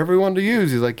money for everyone to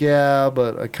use. He's like, yeah,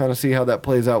 but I kind of see how that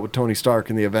plays out with Tony Stark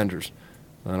and the Avengers.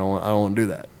 I don't want to do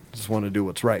that. I just want to do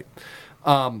what's right.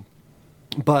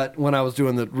 But when I was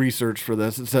doing the research for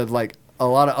this, it said like a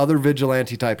lot of other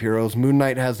vigilante type heroes, Moon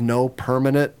Knight has no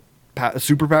permanent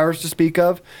superpowers to speak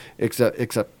of,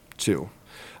 except 2.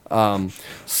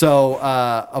 So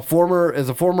a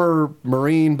former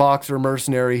Marine, boxer,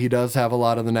 mercenary, he does have a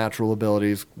lot of the natural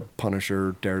abilities,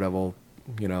 Punisher, Daredevil,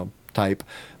 type.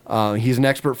 He's an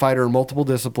expert fighter in multiple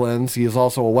disciplines. He is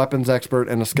also a weapons expert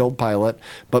and a skilled pilot.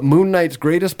 But Moon Knight's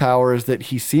greatest power is that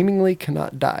he seemingly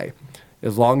cannot die.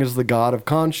 As long as the god of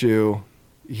Khonshu,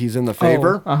 he's in the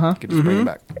favor, he can just bring him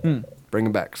back. Bring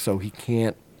him back. So he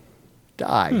can't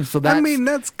die. So that's,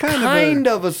 that's kind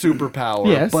of a superpower,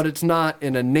 Yes. but it's not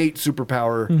an innate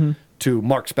superpower to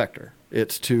Mark Spector.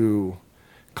 It's to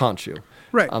Khonshu.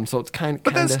 Right. So it's kind of.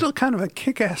 But that's still kind of a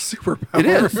kick-ass superpower. It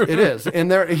is. It is.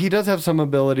 And he does have some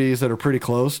abilities that are pretty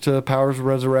close to Powers of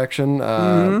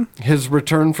Resurrection. His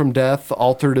return from death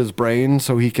altered his brain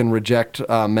so he can reject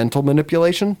mental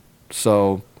manipulation.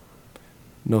 So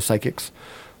no psychics.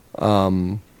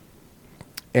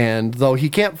 And though he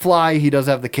can't fly, he does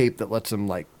have the cape that lets him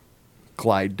like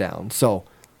glide down. So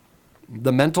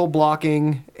the mental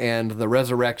blocking and the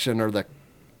resurrection are the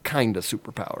kind of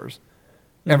superpowers.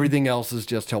 Everything else is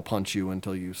just he'll punch you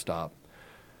until you stop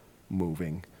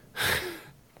moving,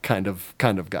 kind of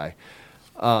guy.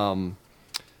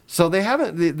 So they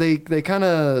haven't. They kind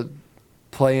of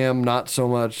play him not so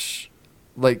much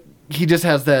like he just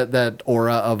has that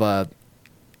aura of a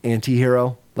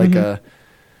anti-hero, like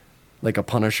a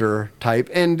Punisher type,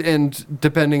 and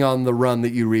depending on the run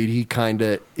that you read, he kind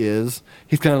of is.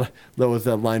 He's kind of, that was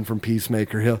that line from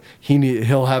Peacemaker.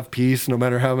 He'll have peace no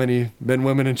matter how many men,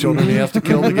 women, and children he has to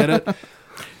kill to get it.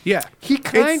 Yeah, He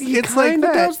kind of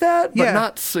does that, but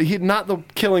Yeah. not the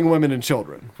killing women and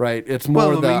children, right? It's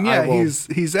more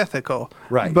he's ethical,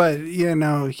 Right. But he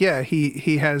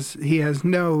has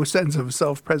no sense of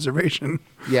self-preservation.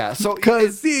 Yeah, so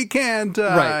because he can't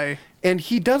die. right, and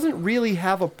he doesn't really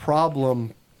have a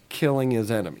problem killing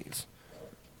his enemies.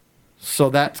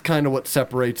 So that's kind of what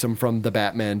separates him from the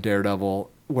Batman, Daredevil,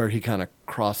 where he kind of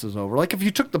crosses over. Like if you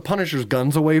took the Punisher's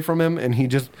guns away from him and he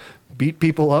just beat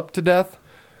people up to death,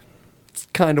 it's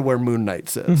kind of where Moon Knight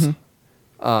sits.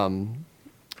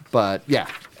 But yeah.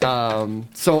 And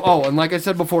like I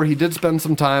said before, he did spend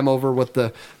some time over with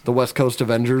the West Coast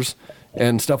Avengers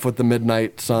and stuff with the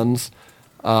Midnight Suns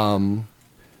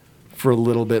for a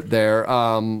little bit there.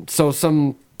 So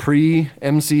some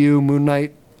pre-MCU Moon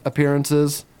Knight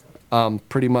appearances,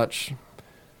 pretty much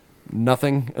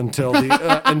nothing until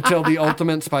the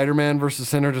Ultimate Spider-Man vs.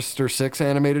 Sinister Six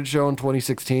animated show in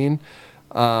 2016.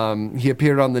 He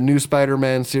appeared on the new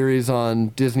Spider-Man series on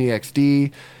Disney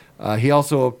XD. He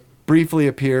also briefly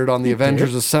appeared on the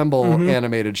Avengers Assemble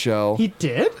animated show. He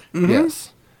did?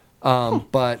 Yes.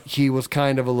 But he was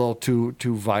kind of a little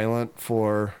too violent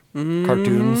for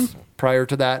cartoons prior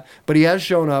to that. But he has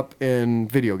shown up in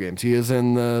video games. He is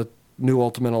in the new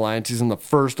Ultimate Alliance. He's in the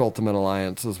first Ultimate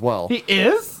Alliance as well. He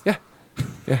is? Yeah.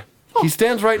 Yeah. He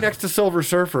stands right next to Silver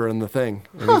Surfer in the thing.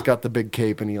 And he's got the big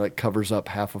cape and he like covers up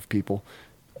half of people.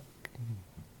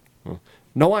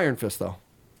 No Iron Fist though.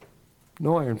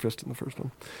 No Iron Fist in the first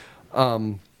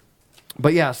one.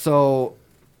 But yeah, so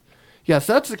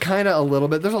that's kind of a little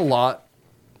bit. There's a lot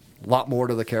more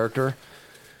to the character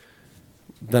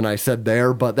than I said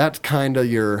there, but that's kind of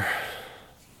your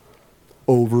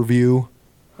overview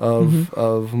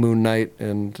of Moon Knight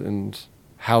and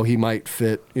how he might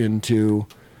fit into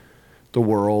the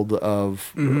world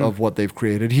of what they've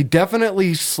created. He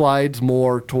definitely slides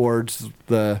more towards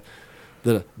the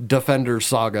Defender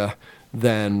saga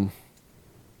than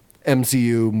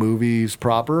MCU movies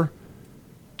proper,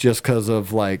 just because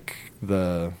of like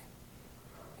the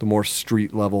more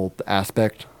street level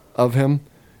aspect of him.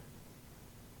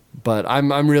 But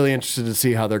I'm really interested to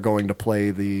see how they're going to play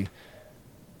the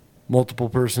multiple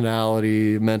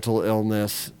personality, mental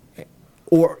illness,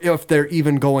 or if they're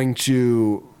even going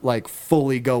to like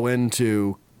fully go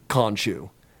into Khonshu,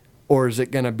 or is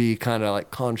it going to be kind of like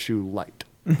Khonshu light?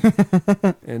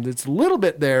 And it's a little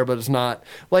bit there, but it's not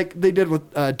like they did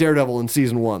with Daredevil in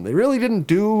season 1. They really didn't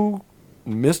do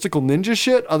mystical ninja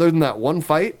shit other than that one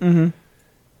fight. Then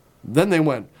they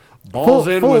went balls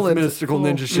in with mystical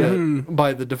ninja shit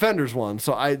by the Defenders one.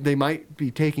 So they might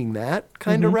be taking that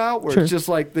kind of route where it's just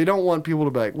like they don't want people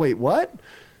to be like, wait, what?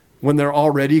 When they're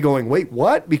already going, wait,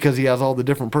 what? Because he has all the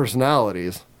different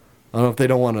personalities. I don't know if they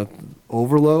don't want to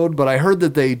overload, but I heard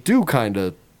that they do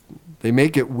they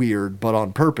make it weird, but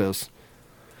on purpose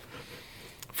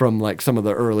from like some of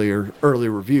the early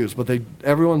reviews, but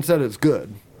everyone said it's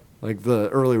good. Like the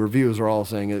early reviews are all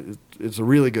saying it's a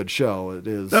really good show. It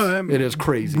is. It is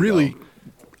crazy. Really,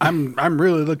 though. I'm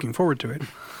really looking forward to it.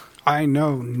 I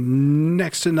know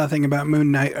next to nothing about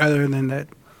Moon Knight other than that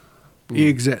he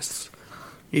exists.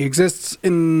 He exists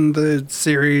in the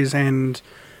series, and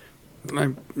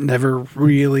I've never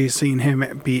really seen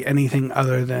him be anything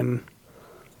other than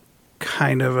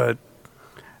kind of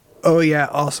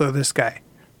also this guy.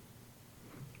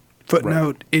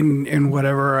 Footnote in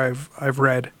whatever I've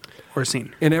read or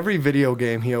seen. In every video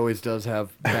game, he always does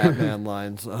have Batman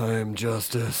lines. I am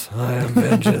justice. I am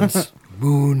vengeance.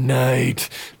 Moon Knight.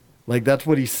 Like, that's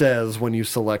what he says when you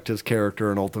select his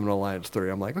character in Ultimate Alliance 3.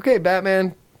 I'm like, okay,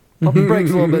 Batman, pump the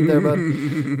brakes a little bit there,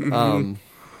 bud.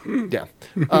 Yeah.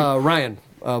 Ryan,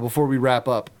 before we wrap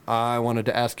up, I wanted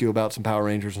to ask you about some Power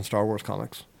Rangers and Star Wars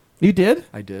comics. You did?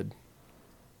 I did.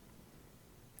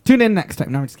 Tune in next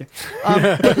time. No, I'm just kidding.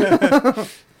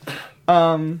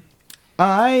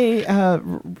 I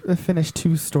finished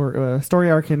 2 story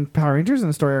arc in Power Rangers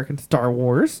and a story arc in Star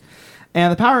Wars.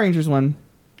 And the Power Rangers one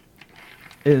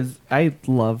I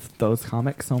love those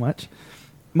comics so much.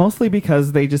 Mostly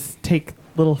because they just take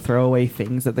little throwaway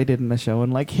things that they did in the show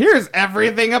and like, here's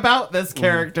everything about this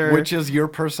character. Which is your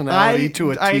personality to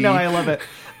a T. I know, I love it.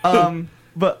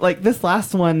 But like this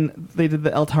last one, they did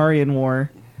the Eltarian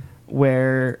War,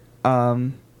 where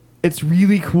it's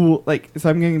really cool. Like, so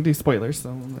I'm going to do spoilers.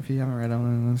 So if you haven't read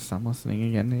them, stop listening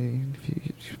again. If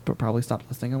you should probably stopped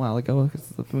listening a while ago because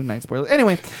the Moon Knight spoiler.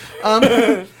 Anyway,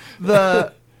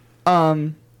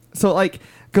 so like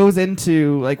goes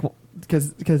into like.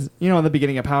 Because you know in the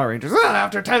beginning of Power Rangers,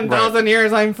 after 10,000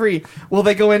 years I'm free. Well,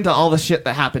 they go into all the shit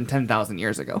that happened 10,000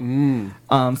 years ago.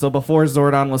 So before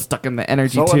Zordon was stuck in the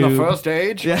energy tube. in the first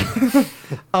age. Yeah.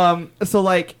 So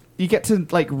like you get to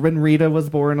like when Rita was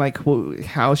born, like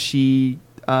how she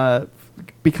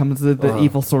becomes the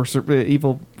evil sorcerer,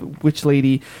 evil witch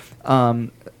lady.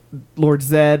 Lord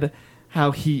Zed.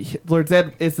 How Lord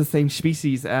Zed is the same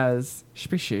species as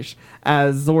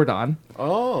Zordon.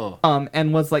 Oh.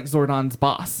 And was like Zordon's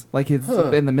boss, like he's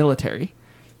in the military.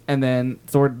 And then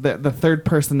the third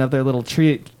person of their little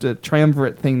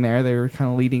triumvirate thing there, they were kind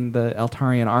of leading the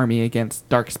Eltarian army against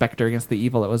Dark Spectre, against the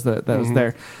evil that was was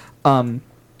there.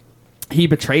 He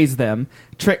betrays them,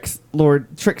 tricks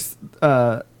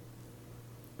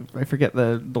I forget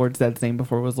the Lord Zed's name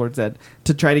before it was Lord Zed,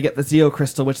 to try to get the Zeo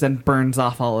Crystal, which then burns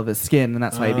off all of his skin, and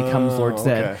that's why he becomes Lord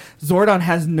Zed. Okay. Zordon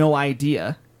has no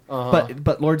idea,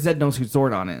 but Lord Zed knows who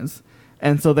Zordon is.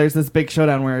 And so there's this big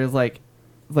showdown where it's like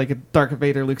a Dark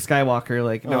Vader, Luke Skywalker,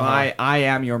 like, no, I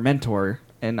am your mentor,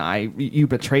 and you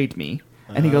betrayed me.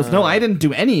 And he goes, no, I didn't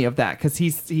do any of that, because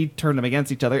he turned them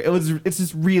against each other. It's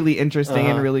just really interesting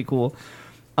and really cool.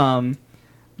 In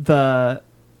the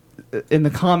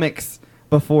comics,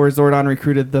 before Zordon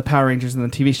recruited the Power Rangers in the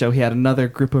TV show, he had another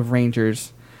group of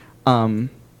Rangers in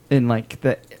like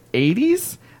the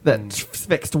 80s that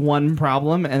fixed one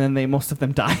problem, and then most of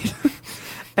them died.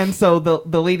 And so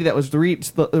the lady that was there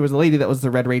was a lady that was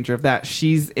the Red Ranger of that.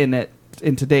 She's in it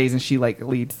in today's, and she like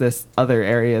leads this other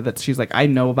area that she's like, I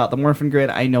know about the Morphin Grid.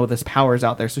 I know this power's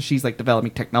out there. So she's like developing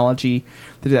technology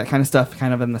to do that kind of stuff,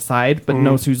 kind of on the side, but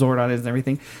knows who Zordon is and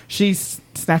everything. She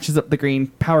snatches up the green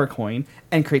power coin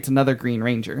and creates another Green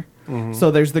Ranger.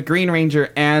 So there's the Green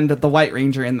Ranger and the White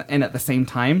Ranger in at the same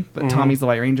time, but Tommy's the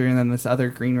White Ranger, and then this other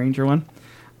Green Ranger one.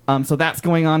 So that's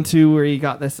going on too, where you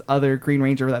got this other Green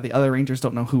Ranger that the other Rangers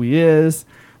don't know who he is,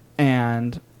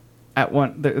 and at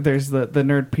one there's the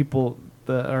nerd people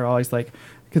that are always like,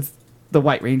 because the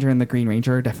White Ranger and the Green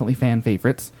Ranger are definitely fan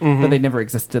favorites, but they never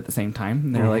existed at the same time.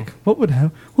 And they're like, what would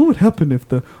happen if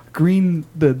the green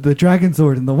the Dragon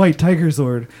Zord and the White Tiger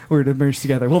Zord were to merge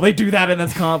together? Well, they do that in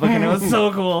this comic book, and it was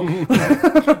so cool.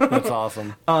 That's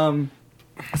awesome.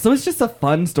 So it's just a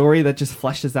fun story that just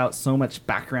fleshes out so much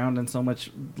background and so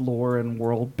much lore and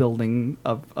world building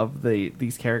of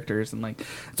these characters. And like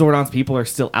Zordon's people are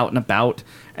still out and about,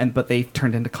 but they've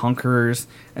turned into conquerors,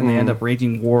 and they end up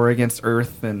waging war against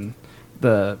Earth. And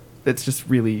it's just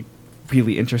really,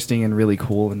 really interesting and really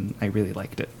cool, and I really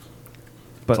liked it.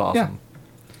 But That's awesome. Yeah.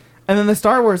 And then the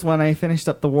Star Wars one, I finished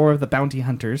up the War of the Bounty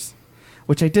Hunters,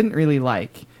 which I didn't really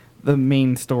like the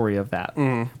main story of that,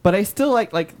 but I still like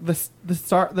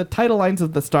the title lines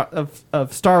of the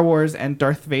Star Wars and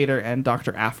Darth Vader and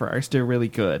Dr. Aphra are still really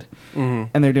good,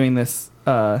 and they're doing this.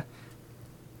 It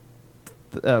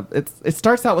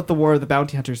starts out with the War of the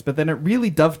Bounty Hunters, but then it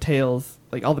really dovetails.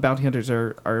 Like all the bounty hunters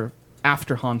are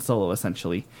after Han Solo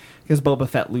essentially, because Boba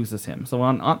Fett loses him. So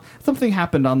on something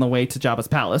happened on the way to Jabba's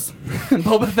palace, and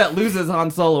Boba Fett loses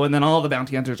Han Solo, and then all the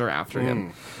bounty hunters are after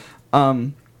him.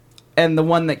 And the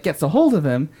one that gets a hold of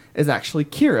him is actually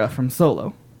Kira from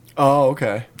Solo. Oh,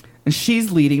 okay. And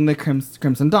she's leading the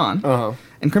Crimson Dawn.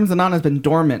 And Crimson Dawn has been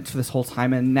dormant for this whole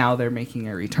time, and now they're making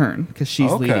a return because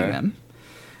she's leading them.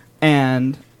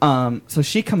 And so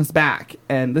she comes back,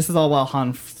 and this is all while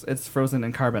Han is frozen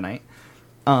in carbonite.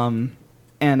 And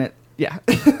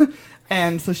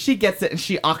so she gets it, and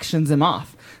she auctions him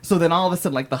off. So then all of a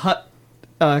sudden, like the Hutt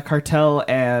cartel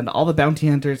and all the bounty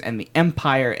hunters and the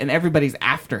Empire and everybody's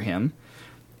after him.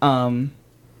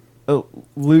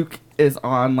 Luke is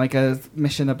on like a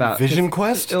mission about Vision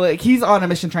Quest. Like he's on a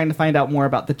mission trying to find out more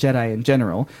about the Jedi in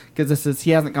general, because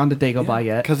he hasn't gone to Dagobah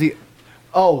yet. Because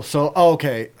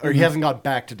okay, or he hasn't got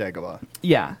back to Dagobah.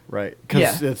 Yeah, right.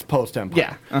 Because it's post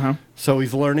Empire. Yeah. So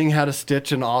he's learning how to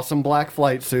stitch an awesome black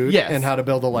flight suit and how to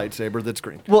build a lightsaber that's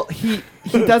green. Well, he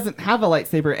doesn't have a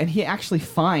lightsaber, and he actually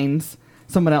finds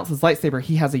someone else's lightsaber.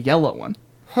 He has a yellow one.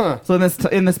 So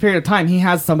in this period of time, he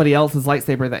has somebody else's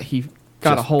lightsaber that he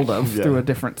got a hold of through a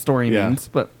different story means,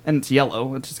 and it's yellow,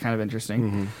 which is kind of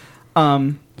interesting.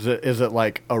 Is it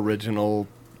like original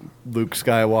Luke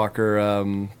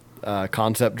Skywalker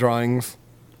concept drawings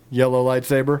yellow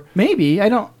lightsaber? Maybe. I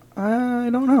don't know. I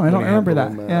don't remember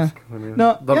that. Mask.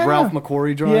 Yeah. Ralph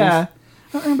McQuarrie drawings. Yeah.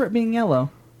 I don't remember it being yellow.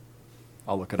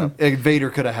 I'll look it up. Vader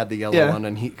could have had the yellow one,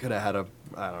 and he could have had a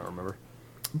I don't remember.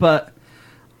 But,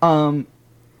 and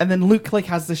then Luke like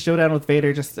has this showdown with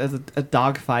Vader just as a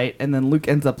dog fight, and then Luke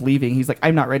ends up leaving. He's like,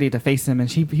 I'm not ready to face him, and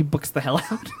he books the hell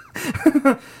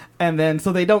out. And then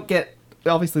so they don't get.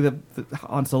 Obviously, the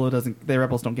Han Solo doesn't. The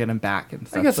rebels don't get him back and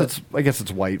stuff. I guess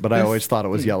it's white, but I always thought it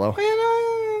was yellow.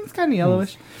 It's kind of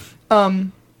yellowish.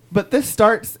 But this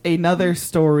starts another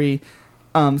story.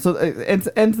 So it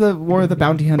ends the War of the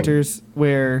Bounty Hunters,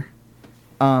 where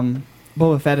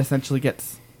Boba Fett essentially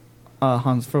gets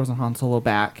frozen Han Solo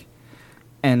back,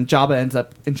 and Jabba ends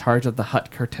up in charge of the Hutt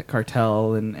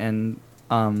cartel, and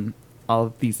all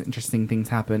of these interesting things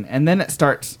happen. And then it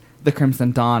starts the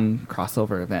Crimson Dawn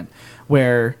crossover event,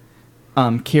 where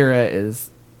Kira is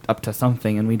up to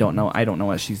something, and we don't know. I don't know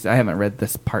what she's. I haven't read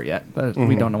this part yet, but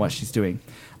we don't know what she's doing.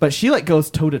 But she like goes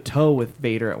toe to toe with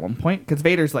Vader at one point, because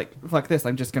Vader's like, "Fuck this!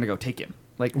 I'm just gonna go take him."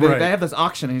 Like they have this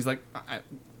auction, and he's like,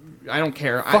 "I don't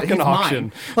care. Fucking auction.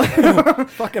 Fucking so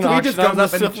auction. He just goes up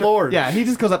Sith Lord. Yeah, he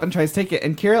just goes up and tries to take it,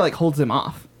 and Kira like holds him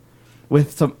off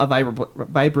with a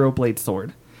vibroblade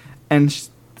sword, and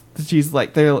she's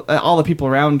like, all the people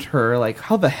around her are like,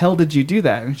 how the hell did you do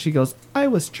that? And she goes, I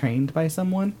was trained by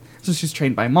someone. So she's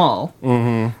trained by Maul.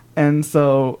 Mm-hmm. And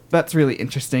so that's really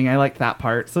interesting. I like that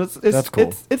part. So that's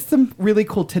cool. It's some really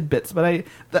cool tidbits. But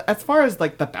as far as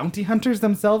like the bounty hunters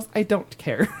themselves, I don't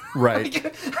care.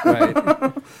 Right.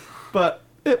 Right. But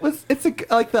it's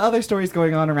like the other stories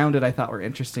going on around it I thought were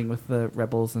interesting with the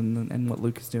rebels and what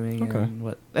Luke is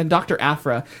doing and Dr.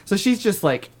 Aphra. So she's just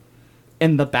like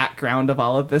in the background of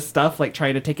all of this stuff, like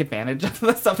trying to take advantage of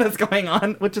the stuff that's going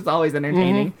on, which is always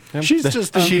entertaining. Mm-hmm. Yep. She's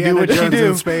just Indiana Jones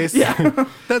in space. Yeah.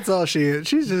 That's all she is.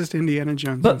 She's just Indiana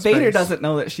Jones but in space. But Vader doesn't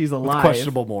know that she's alive. With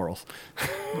questionable morals.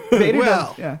 Vader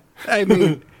I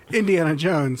mean, Indiana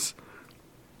Jones.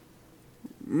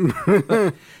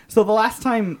 So the last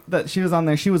time that she was on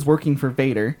there, she was working for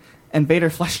Vader, and Vader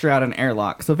flushed her out an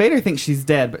airlock. So Vader thinks she's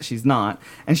dead, but she's not.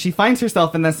 And she finds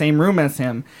herself in the same room as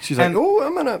him. She's like, oh,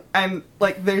 I'm gonna... And,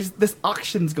 like, there's this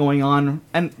auctions going on.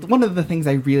 And one of the things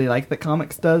I really like that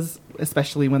comics does,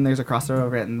 especially when there's a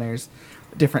crossover and there's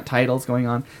different titles going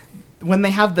on, when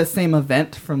they have the same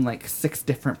event from, like, 6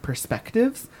 different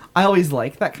perspectives, I always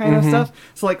like that kind of stuff.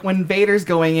 So, like, when Vader's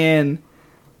going in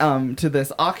to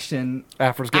this auction,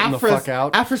 Aphra's getting the fuck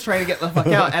out. Aphra's trying to get the fuck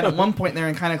out, and at one point they're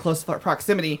in kind of close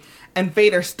proximity, and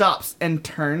Vader stops and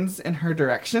turns in her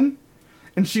direction,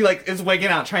 and she like is wigging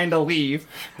out trying to leave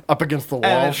up against the wall,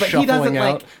 but shuffling he doesn't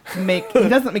out. He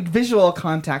doesn't make visual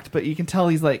contact, but you can tell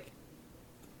he's like,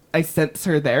 I sense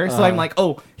her there, so I'm like,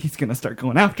 oh, he's gonna start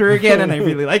going after her again, and I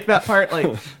really like that part.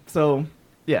 Like, so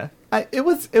yeah, it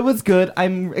was good.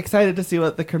 I'm excited to see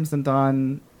what the Crimson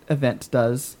Dawn event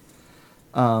does.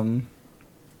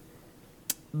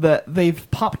 That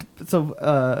they've popped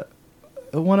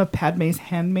one of Padme's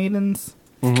handmaidens.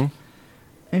 Mm-hmm.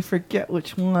 I forget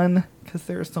which one because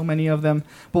there are so many of them,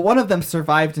 but one of them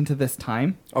survived into this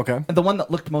time. Okay, and the one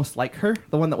that looked most like her,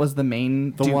 the one that was the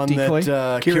main one decoy,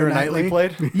 that Keira Knightley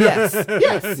played. Yes,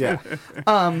 yeah.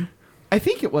 I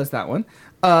think it was that one.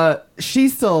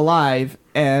 She's still alive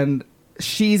and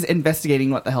she's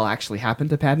investigating what the hell actually happened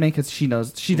to Padme because she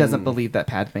knows she doesn't believe that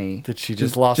Padme that she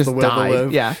just lost the will to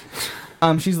live. Yeah,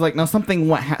 she's like, no, something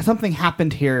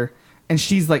happened here, and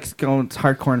she's like going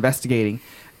hardcore investigating,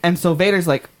 and so Vader's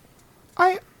like,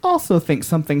 I also think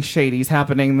something shady's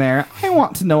happening there. I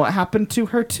want to know what happened to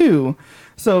her too.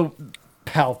 So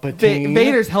Palpatine,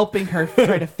 Vader's helping her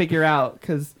try to figure out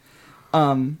because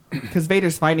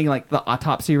Vader's finding like the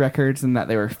autopsy records and that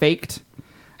they were faked,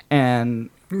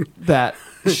 and that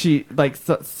she like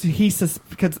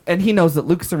and he knows that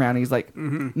Luke's around. He's like,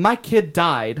 my kid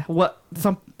died.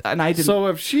 And I didn't. So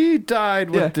if she died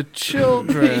with the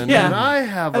children, and I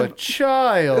have a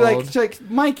child, like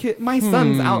my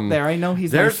son's out there. I know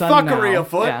he's there's my son fuckery now.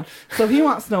 afoot. Yeah. So he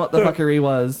wants to know what the fuckery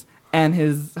was, and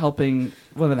is helping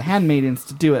one of the handmaidens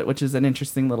to do it, which is an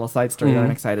interesting little side story that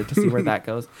I'm excited to see where that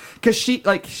goes. Because he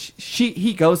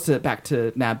goes back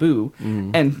to Naboo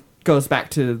and goes back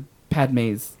to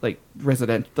Padme's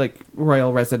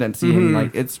royal residency, and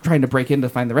like it's trying to break in to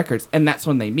find the records, and that's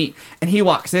when they meet. And he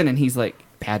walks in and he's like,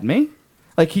 Padme?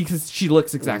 Like she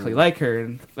looks exactly like her,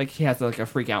 and like he has like a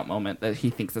freak out moment that he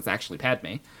thinks it's actually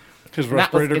Padme. His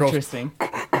respirator goes interesting.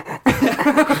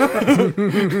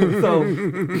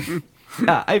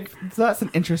 So that's an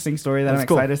interesting story that I'm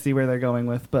excited to see where they're going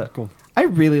with. But I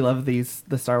really love the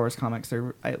Star Wars comics.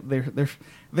 They're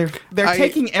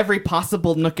taking every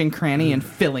possible nook and cranny and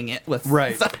filling it with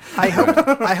stuff. I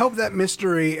hope that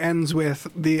mystery ends with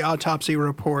the autopsy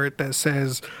report that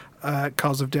says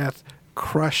cause of death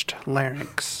crushed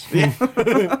larynx. Yeah.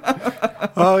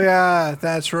 Oh yeah,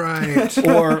 that's right.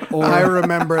 Or I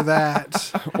remember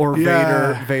that. Or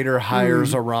Yeah. Vader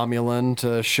hires a Romulan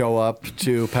to show up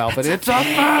to Palpatine. It's a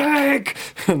fake!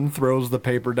 And throws the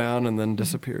paper down and then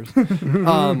disappears.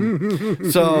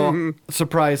 So,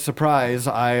 surprise, surprise,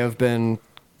 I have been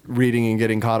reading and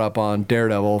getting caught up on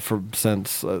Daredevil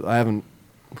since I haven't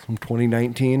from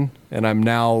 2019, and I'm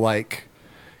now like,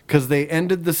 because they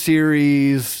ended the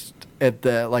series at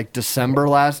the like December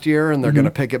last year, and they're going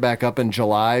to pick it back up in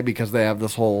July because they have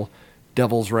this whole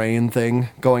Devil's Reign thing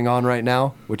going on right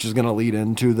now, which is going to lead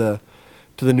into the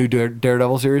new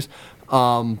Daredevil series.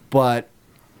 But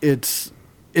it's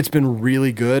been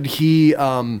really good. He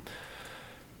goes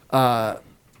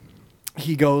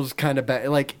kind of back,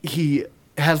 like he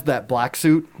has that black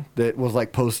suit that was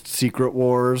like post Secret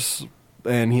Wars,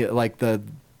 and he like back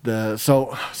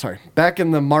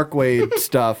in the Mark Waid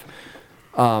stuff.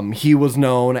 He was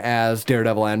known as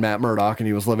Daredevil and Matt Murdock, and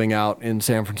he was living out in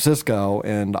San Francisco.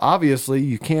 And obviously,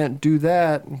 you can't do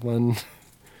that when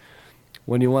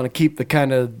you want to keep the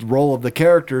kind of role of the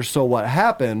character. So what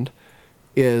happened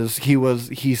is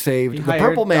he saved the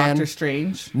Purple Man. Doctor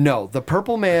Strange. No, the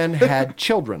Purple Man had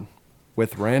children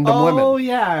with random women. Oh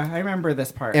yeah, I remember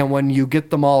this part. And when you get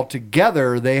them all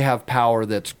together, they have power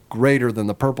that's greater than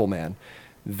the Purple Man.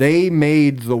 They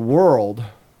made the world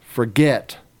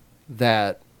forget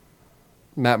that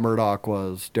Matt Murdock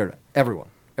was Daredevil. Everyone.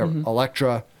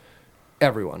 Elektra,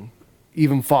 everyone.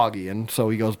 Even Foggy. And so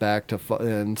he goes back to...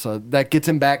 and so that gets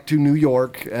him back to New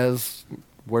York as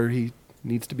where he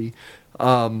needs to be.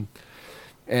 And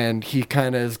he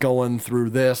kind of is going through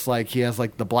this. Like, he has,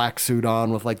 like, the black suit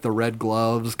on with, like, the red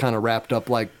gloves kind of wrapped up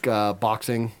like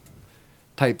boxing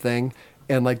type thing.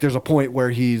 And, like, there's a point where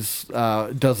he's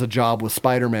does a job with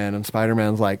Spider-Man, and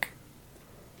Spider-Man's like...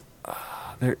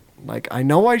 Like, I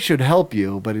know I should help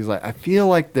you, but he's like, I feel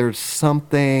like there's just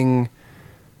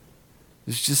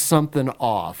something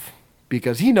off,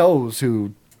 because he knows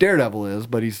who Daredevil is,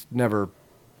 but he's never,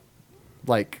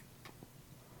 like,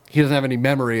 he doesn't have any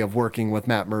memory of working with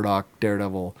Matt Murdock,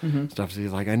 Daredevil stuff. So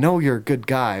he's like, I know you're a good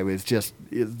guy, but it's just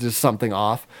something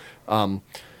off.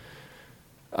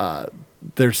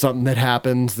 There's something that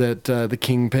happens that the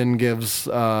Kingpin gives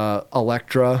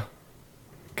Elektra,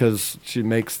 because she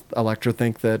makes Elektra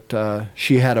think that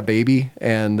she had a baby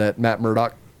and that Matt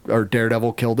Murdock or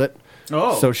Daredevil killed it.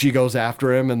 Oh. So she goes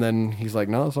after him, and then he's like,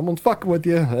 no, someone's fucking with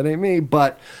you. That ain't me.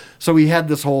 But so he had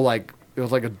this whole, like, it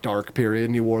was like a dark period,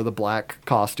 and he wore the black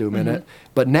costume in it.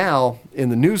 But now, in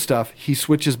the new stuff, he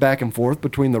switches back and forth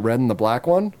between the red and the black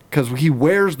one, because he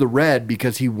wears the red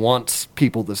because he wants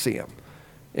people to see him.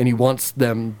 And he wants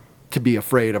them to be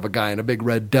afraid of a guy in a big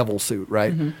red devil suit,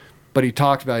 right? But he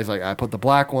talked about, he's like, I put the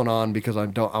black one on because I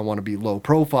want to be low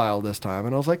profile this time.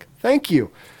 And I was like, thank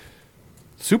you.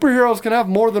 Superheroes can have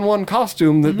more than one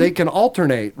costume that they can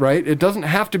alternate, right? It doesn't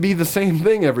have to be the same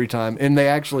thing every time. And they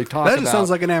actually talk about... That just sounds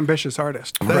like an ambitious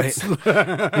artist. Right.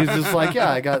 He's just like,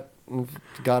 yeah, I got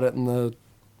it in the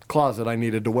closet. I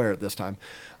needed to wear it this time.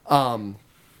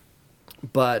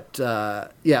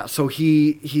 Yeah, so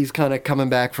he's kind of coming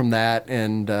back from that,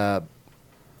 and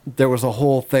there was a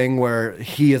whole thing where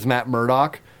he, as Matt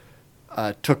Murdock,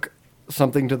 took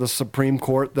something to the Supreme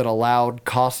Court that allowed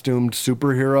costumed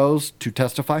superheroes to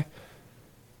testify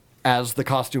as the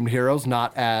costumed heroes,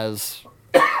 not as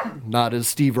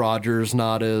Steve Rogers,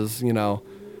 not as not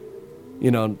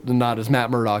as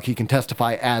Matt Murdock. He can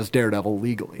testify as Daredevil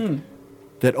legally.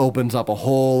 That opens up a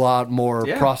whole lot more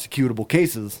prosecutable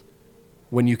cases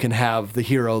when you can have the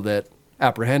hero that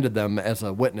apprehended them as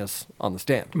a witness on the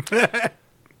stand.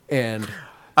 And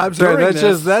I'm sorry,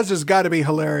 that's just got to be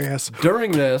hilarious.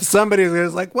 During this,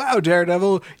 somebody's like, "Wow,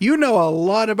 Daredevil, you know a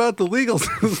lot about the legal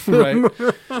system."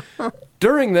 Right.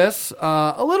 During this,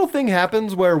 a little thing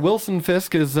happens where Wilson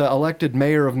Fisk is elected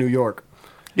mayor of New York.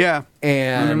 Yeah,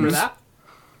 and remember that?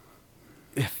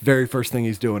 Very first thing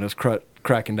he's doing is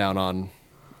cracking down on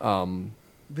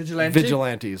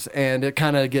vigilantes, and it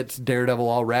kind of gets Daredevil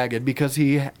all ragged because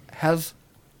he has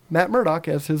Matt Murdock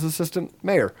as his assistant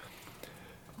mayor.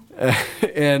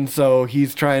 And so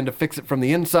he's trying to fix it from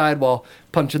the inside while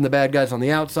punching the bad guys on the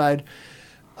outside.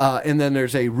 And then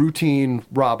there's a routine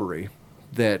robbery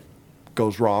that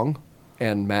goes wrong,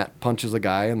 and Matt punches a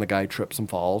guy, and the guy trips and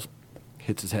falls,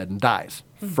 hits his head, and dies.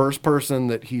 First person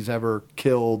that he's ever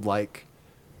killed, like,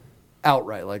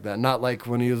 outright like that. Not like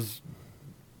when he was,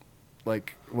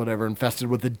 like, whatever, infested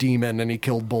with a demon and he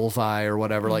killed Bullseye or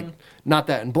whatever. Like, not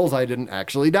that. And Bullseye didn't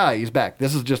actually die. He's back.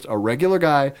 This is just a regular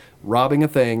guy robbing a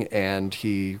thing, and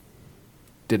he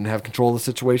didn't have control of the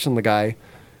situation. The guy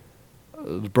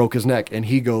broke his neck, and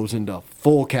he goes into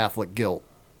full Catholic guilt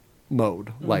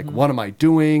mode. Like, what am I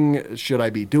doing? Should I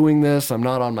be doing this? I'm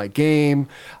not on my game.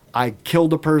 I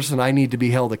killed a person. I need to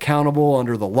be held accountable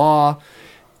under the law.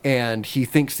 And he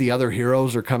thinks the other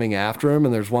heroes are coming after him.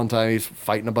 And there's one time he's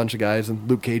fighting a bunch of guys, and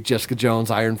Luke Cage, Jessica Jones,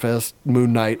 Iron Fist,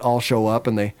 Moon Knight all show up,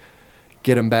 and they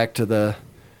get him back to their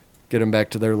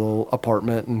little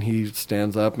apartment. And he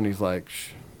stands up and he's like,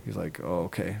 oh,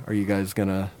 okay, are you guys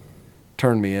gonna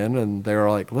turn me in? And they're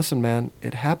like, listen, man,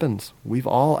 it happens. We've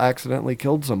all accidentally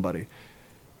killed somebody.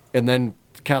 And then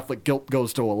Catholic guilt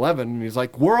goes to 11, and he's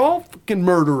like, we're all fucking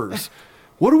murderers.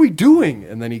 What are we doing?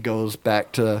 And then he goes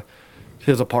back to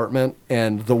his apartment,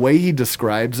 and the way he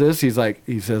describes this, he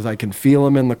says, I can feel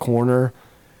him in the corner.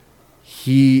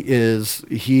 He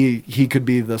could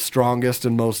be the strongest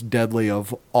and most deadly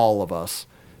of all of us.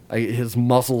 His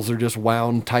muscles are just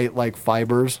wound tight like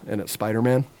fibers, and it's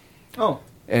Spider-Man. Oh.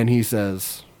 And he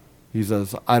says,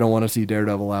 I don't want to see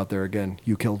Daredevil out there again.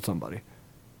 You killed somebody.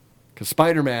 Because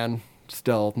Spider-Man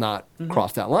still not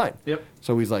crossed that line. Yep.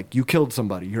 So he's like, you killed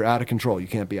somebody. You're out of control. You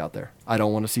can't be out there. I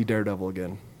don't want to see Daredevil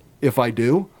again. If I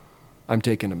do, I'm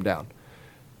taking him down.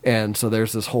 And so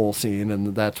there's this whole scene,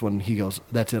 and that's when he goes,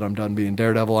 that's it, I'm done being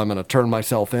Daredevil. I'm going to turn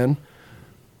myself in.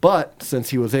 But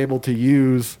since he was able to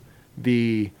use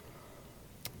the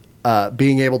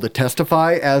being able to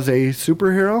testify as a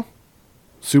superhero,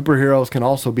 superheroes can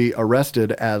also be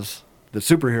arrested as the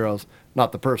superheroes,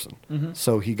 not the person.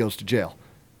 So he goes to jail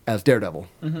as Daredevil,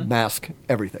 mask,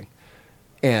 everything.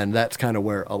 And that's kind of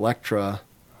where Elektra,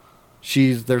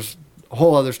 there's a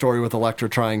whole other story with Elektra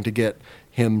trying to get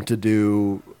him to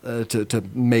do, to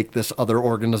make this other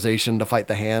organization to fight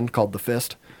the Hand called the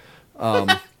Fist.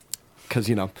 Because,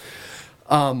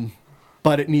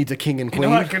 but it needs a king and queen. You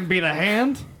know what can beat a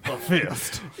hand? A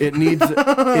fist. It needs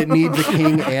a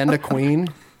king and a queen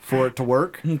for it to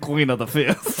work. Queen of the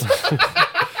fist.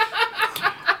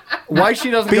 Why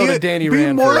she doesn't go to Danny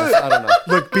Rand more, for this, I don't know.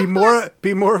 Look,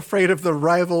 be more afraid of the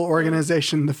rival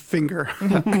organization, the Finger.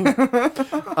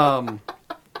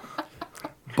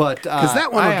 But because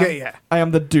that one will get you. I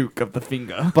am the Duke of the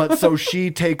Finger. But so she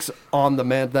takes on the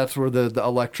man. That's where the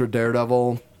Elektra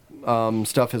Daredevil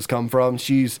stuff has come from.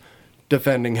 She's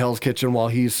defending Hell's Kitchen while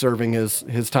he's serving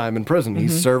his time in prison.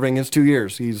 He's serving his 2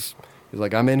 years. He's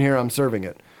like, I'm in here, I'm serving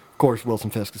it. Of course, Wilson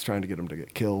Fisk is trying to get him to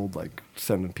get killed, like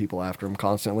sending people after him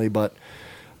constantly. But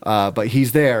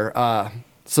he's there.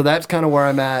 So that's kind of where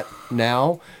I'm at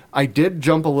now. I did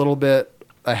jump a little bit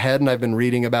ahead, and I've been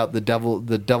reading about the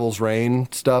Devil's Reign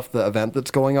stuff, the event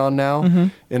that's going on now.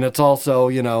 And it's also,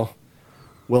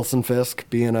 Wilson Fisk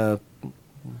being a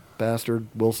bastard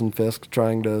Wilson Fisk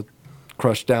trying to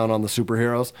crush down on the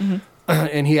superheroes.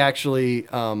 And he actually,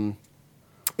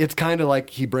 it's kind of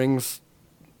like he brings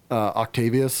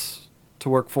Octavius to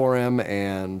work for him,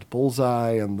 and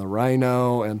Bullseye and the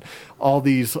Rhino and all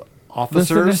these officers.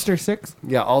 The Sinister Six?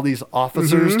 Yeah, all these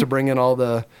officers to bring in all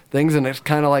the things, and it's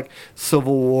kind of like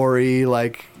Civil War-y,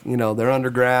 like, they're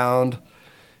underground.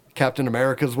 Captain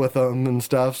America's with them and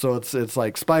stuff, so it's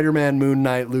like Spider-Man, Moon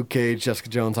Knight, Luke Cage, Jessica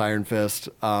Jones, Iron Fist,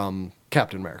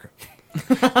 Captain America.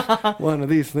 One of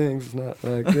these things is not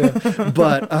like,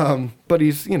 yeah. But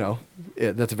he's,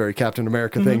 that's a very Captain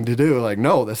America thing to do. Like,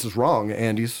 no, this is wrong,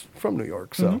 and he's from New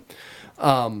York, so.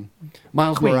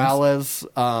 Miles Queens. Morales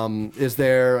is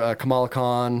there. Kamala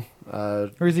Khan.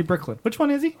 Or is he Brooklyn? Which one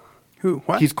is he? Who?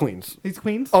 What? He's Queens. He's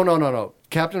Queens? Oh, no.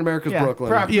 Captain America's Brooklyn.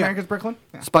 Captain America's Brooklyn?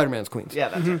 Yeah. Spider-Man's Queens. Yeah,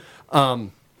 that's right.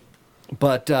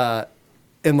 But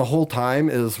and the whole time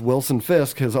is Wilson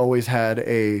Fisk has always had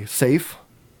a safe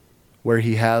where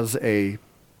he has a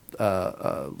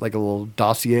like a little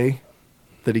dossier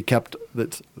that he kept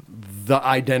that's the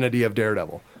identity of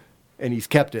Daredevil, and he's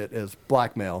kept it as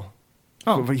blackmail.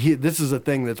 Oh. This is a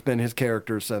thing that's been his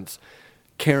character since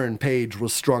Karen Page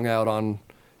was strung out on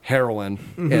heroin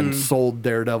and sold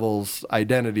Daredevil's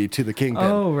identity to the Kingpin.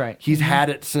 Oh, right. He's had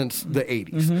it since the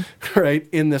 80s, right,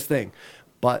 in this thing.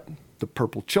 But the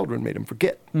Purple Children made him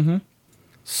forget.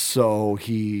 So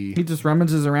he just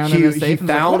rummages around in the safe. He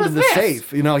found like, the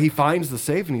safe. He finds the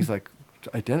safe, and he's like,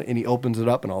 identity, and he opens it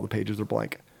up, and all the pages are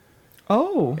blank.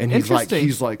 Oh, and he's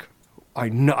like, I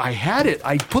know, I had it.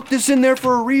 I put this in there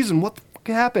for a reason. What the fuck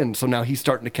happened? So now he's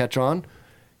starting to catch on.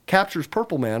 Captures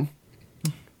Purple Man.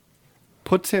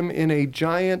 Puts him in a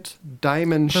giant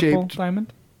diamond-shaped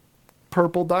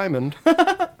purple diamond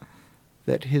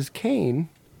that his cane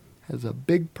has a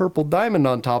big purple diamond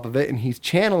on top of it, and he's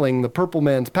channeling the Purple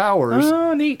Man's powers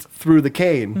neat. through the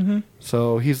cane.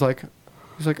 So he's like,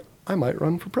 I might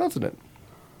run for president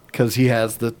because he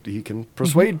can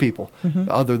persuade people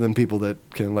other than people that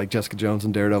can, like Jessica Jones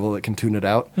and Daredevil, that can tune it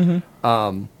out.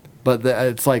 But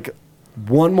it's like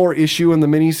one more issue in the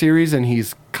miniseries, and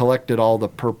he's collected all the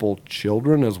purple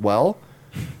children as well.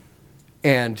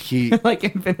 And he like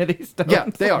Infinity Stones. Yeah,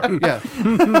 they are. Yeah,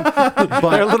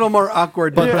 They're a little more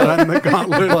awkward to put on the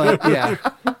gauntlet.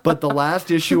 But the last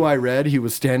issue I read, he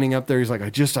was standing up there. He's like,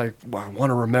 I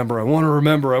want to remember.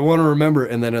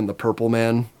 And then in the Purple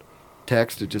Man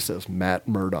text, it just says Matt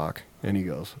Murdock, and he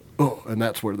goes, oh, and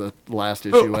that's where the last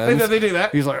issue ends. They do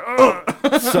that. He's like, oh.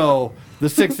 So the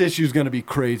 6th issue is going to be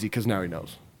crazy because now he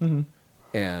knows. Mm-hmm.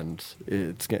 And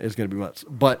it's going to be nuts.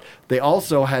 But they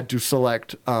also had to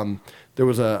select. There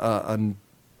was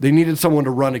they needed someone to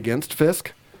run against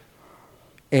Fisk,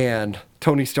 and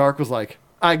Tony Stark was like,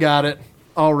 "I got it.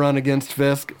 I'll run against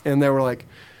Fisk." And they were like,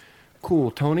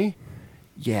 "Cool, Tony.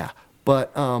 Yeah,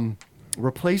 but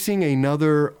replacing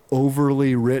another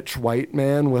overly rich white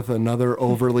man with another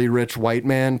overly rich white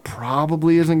man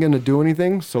probably isn't going to do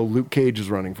anything." So Luke Cage is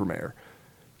running for mayor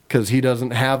because he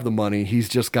doesn't have the money. He's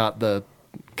just got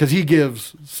because he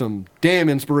gives some damn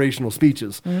inspirational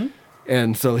speeches. Mm-hmm.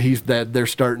 And so they're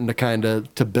starting to kind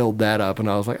of to build that up. And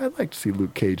I was like, I'd like to see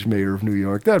Luke Cage mayor of New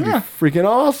York. That'd be freaking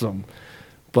awesome.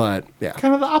 But yeah.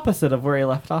 Kind of the opposite of where he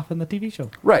left off in the TV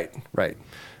show. Right. But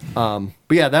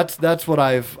yeah, that's what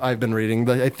I've been reading.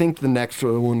 I think the next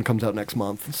one comes out next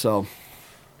month. So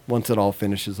once it all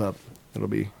finishes up, it'll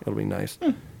be nice.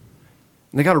 And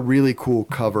they got a really cool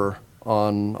cover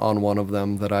on one of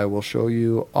them that I will show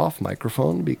you off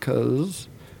microphone because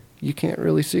you can't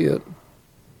really see it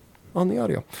on the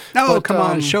audio. Oh, but, come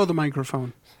on, show the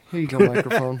microphone. Here you go,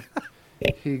 microphone.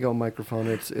 Here you go, microphone.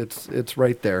 It's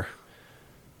right there.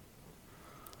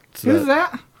 Who's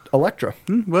that? Elektra.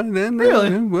 Well, then,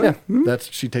 really? Yeah,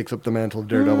 she takes up the mantle of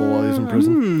Daredevil while he's in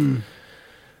prison.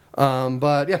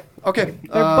 But yeah, okay.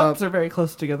 Their butts are very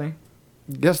close together.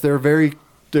 Yes,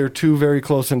 they're two very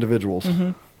close individuals.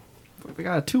 Mm-hmm. We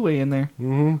got a two-way in there.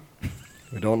 Mm-hmm.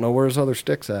 We don't know where his other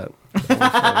stick's at.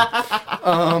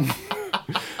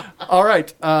 All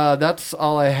right, that's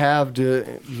all I have.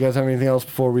 Do you guys have anything else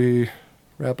before we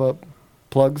wrap up?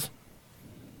 Plugs?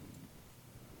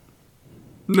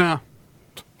 No.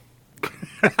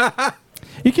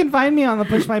 You can find me on the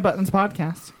Push My Buttons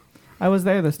podcast. I was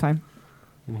there this time.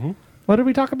 Mm-hmm. What did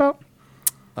we talk about?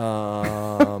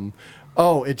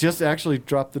 It just actually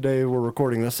dropped the day we're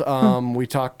recording this. We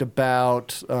talked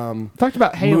about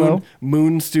Halo,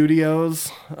 Moon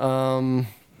Studios, and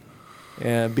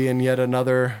being yet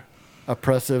another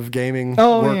oppressive gaming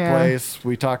workplace. Yeah.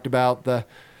 We talked about the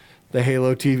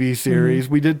Halo TV series.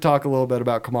 Mm-hmm. We did talk a little bit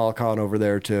about Kamala Khan over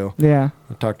there too. Yeah,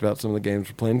 we talked about some of the games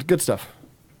we're playing. Good stuff.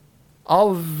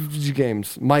 All of the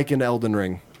games. Mike and Elden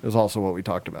Ring is also what we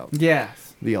talked about.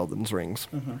 Yes, the Elden Rings.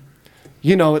 Mm-hmm.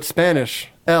 You know, it's Spanish.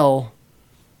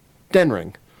 Den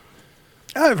Ring.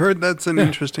 I've heard that's an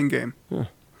interesting game. Yeah.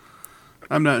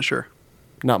 I'm not sure.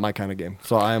 Not my kind of game.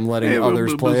 So I am letting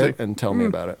others play it and tell me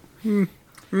about it.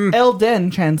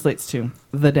 Elden translates to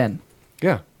the den.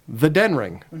 Yeah. The Den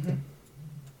Ring. Mm-hmm.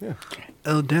 Yeah.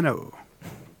 Eldeno.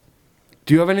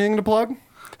 Do you have anything to plug?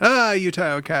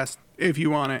 Utah Cast, if you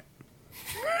want it.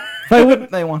 Why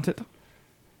wouldn't they want it?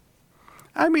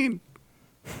 I mean,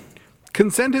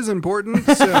 consent is important,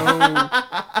 so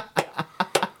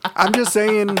I'm just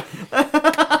saying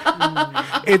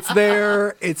it's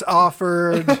there, it's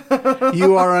offered,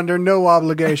 you are under no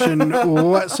obligation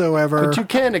whatsoever. But you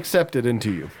can accept it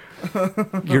into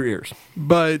your ears.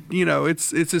 But,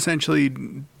 it's essentially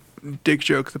Dick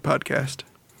Joke the podcast.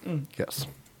 Yes.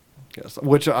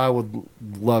 Which I would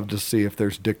love to see if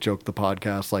there's Dick Joke the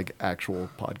podcast, like actual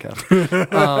podcast.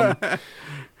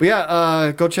 But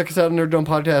yeah, go check us out at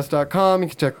nerddomepodcast.com. You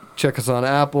can check us on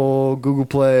Apple, Google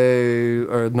Play,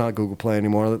 or not Google Play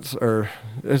anymore.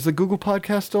 Is the Google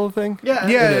Podcast still a thing? Yeah.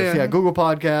 It is. Yeah, Google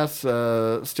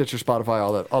Podcasts, Stitcher, Spotify,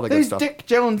 all that good stuff. There's Dick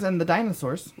Jones and the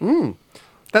Dinosaurs.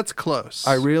 That's close.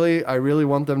 I really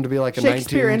want them to be like a 19th.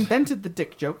 Shakespeare invented the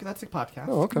Dick Joke. That's a podcast.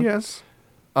 Oh, okay. Yes.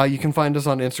 You can find us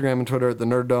on Instagram and Twitter at The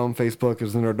Nerd Dome. Facebook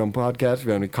is The Nerd Dome Podcast. If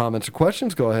you have any comments or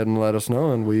questions, go ahead and let us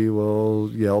know, and we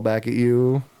will yell back at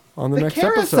you on the next episode.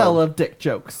 The Carousel of Dick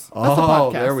Jokes. That's a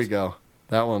podcast. There we go.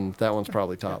 That one's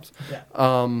probably tops.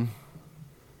 Yeah.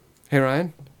 Hey,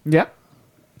 Ryan? Yeah?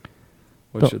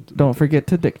 Don't forget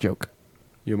to Dick Joke.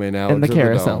 You may now in the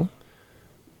Carousel.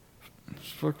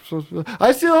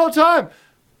 I see the whole time!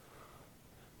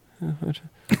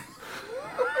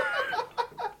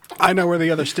 I know where the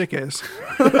other stick is.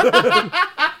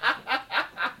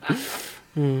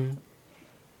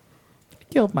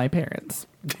 Killed my parents.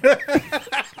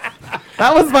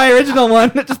 That was my original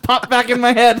one. It just popped back in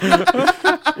my head.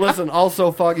 Listen,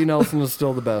 also Foggy Nelson is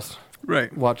still the best.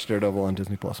 Right. Watch Daredevil on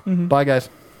Disney+. Mm-hmm. Bye, guys.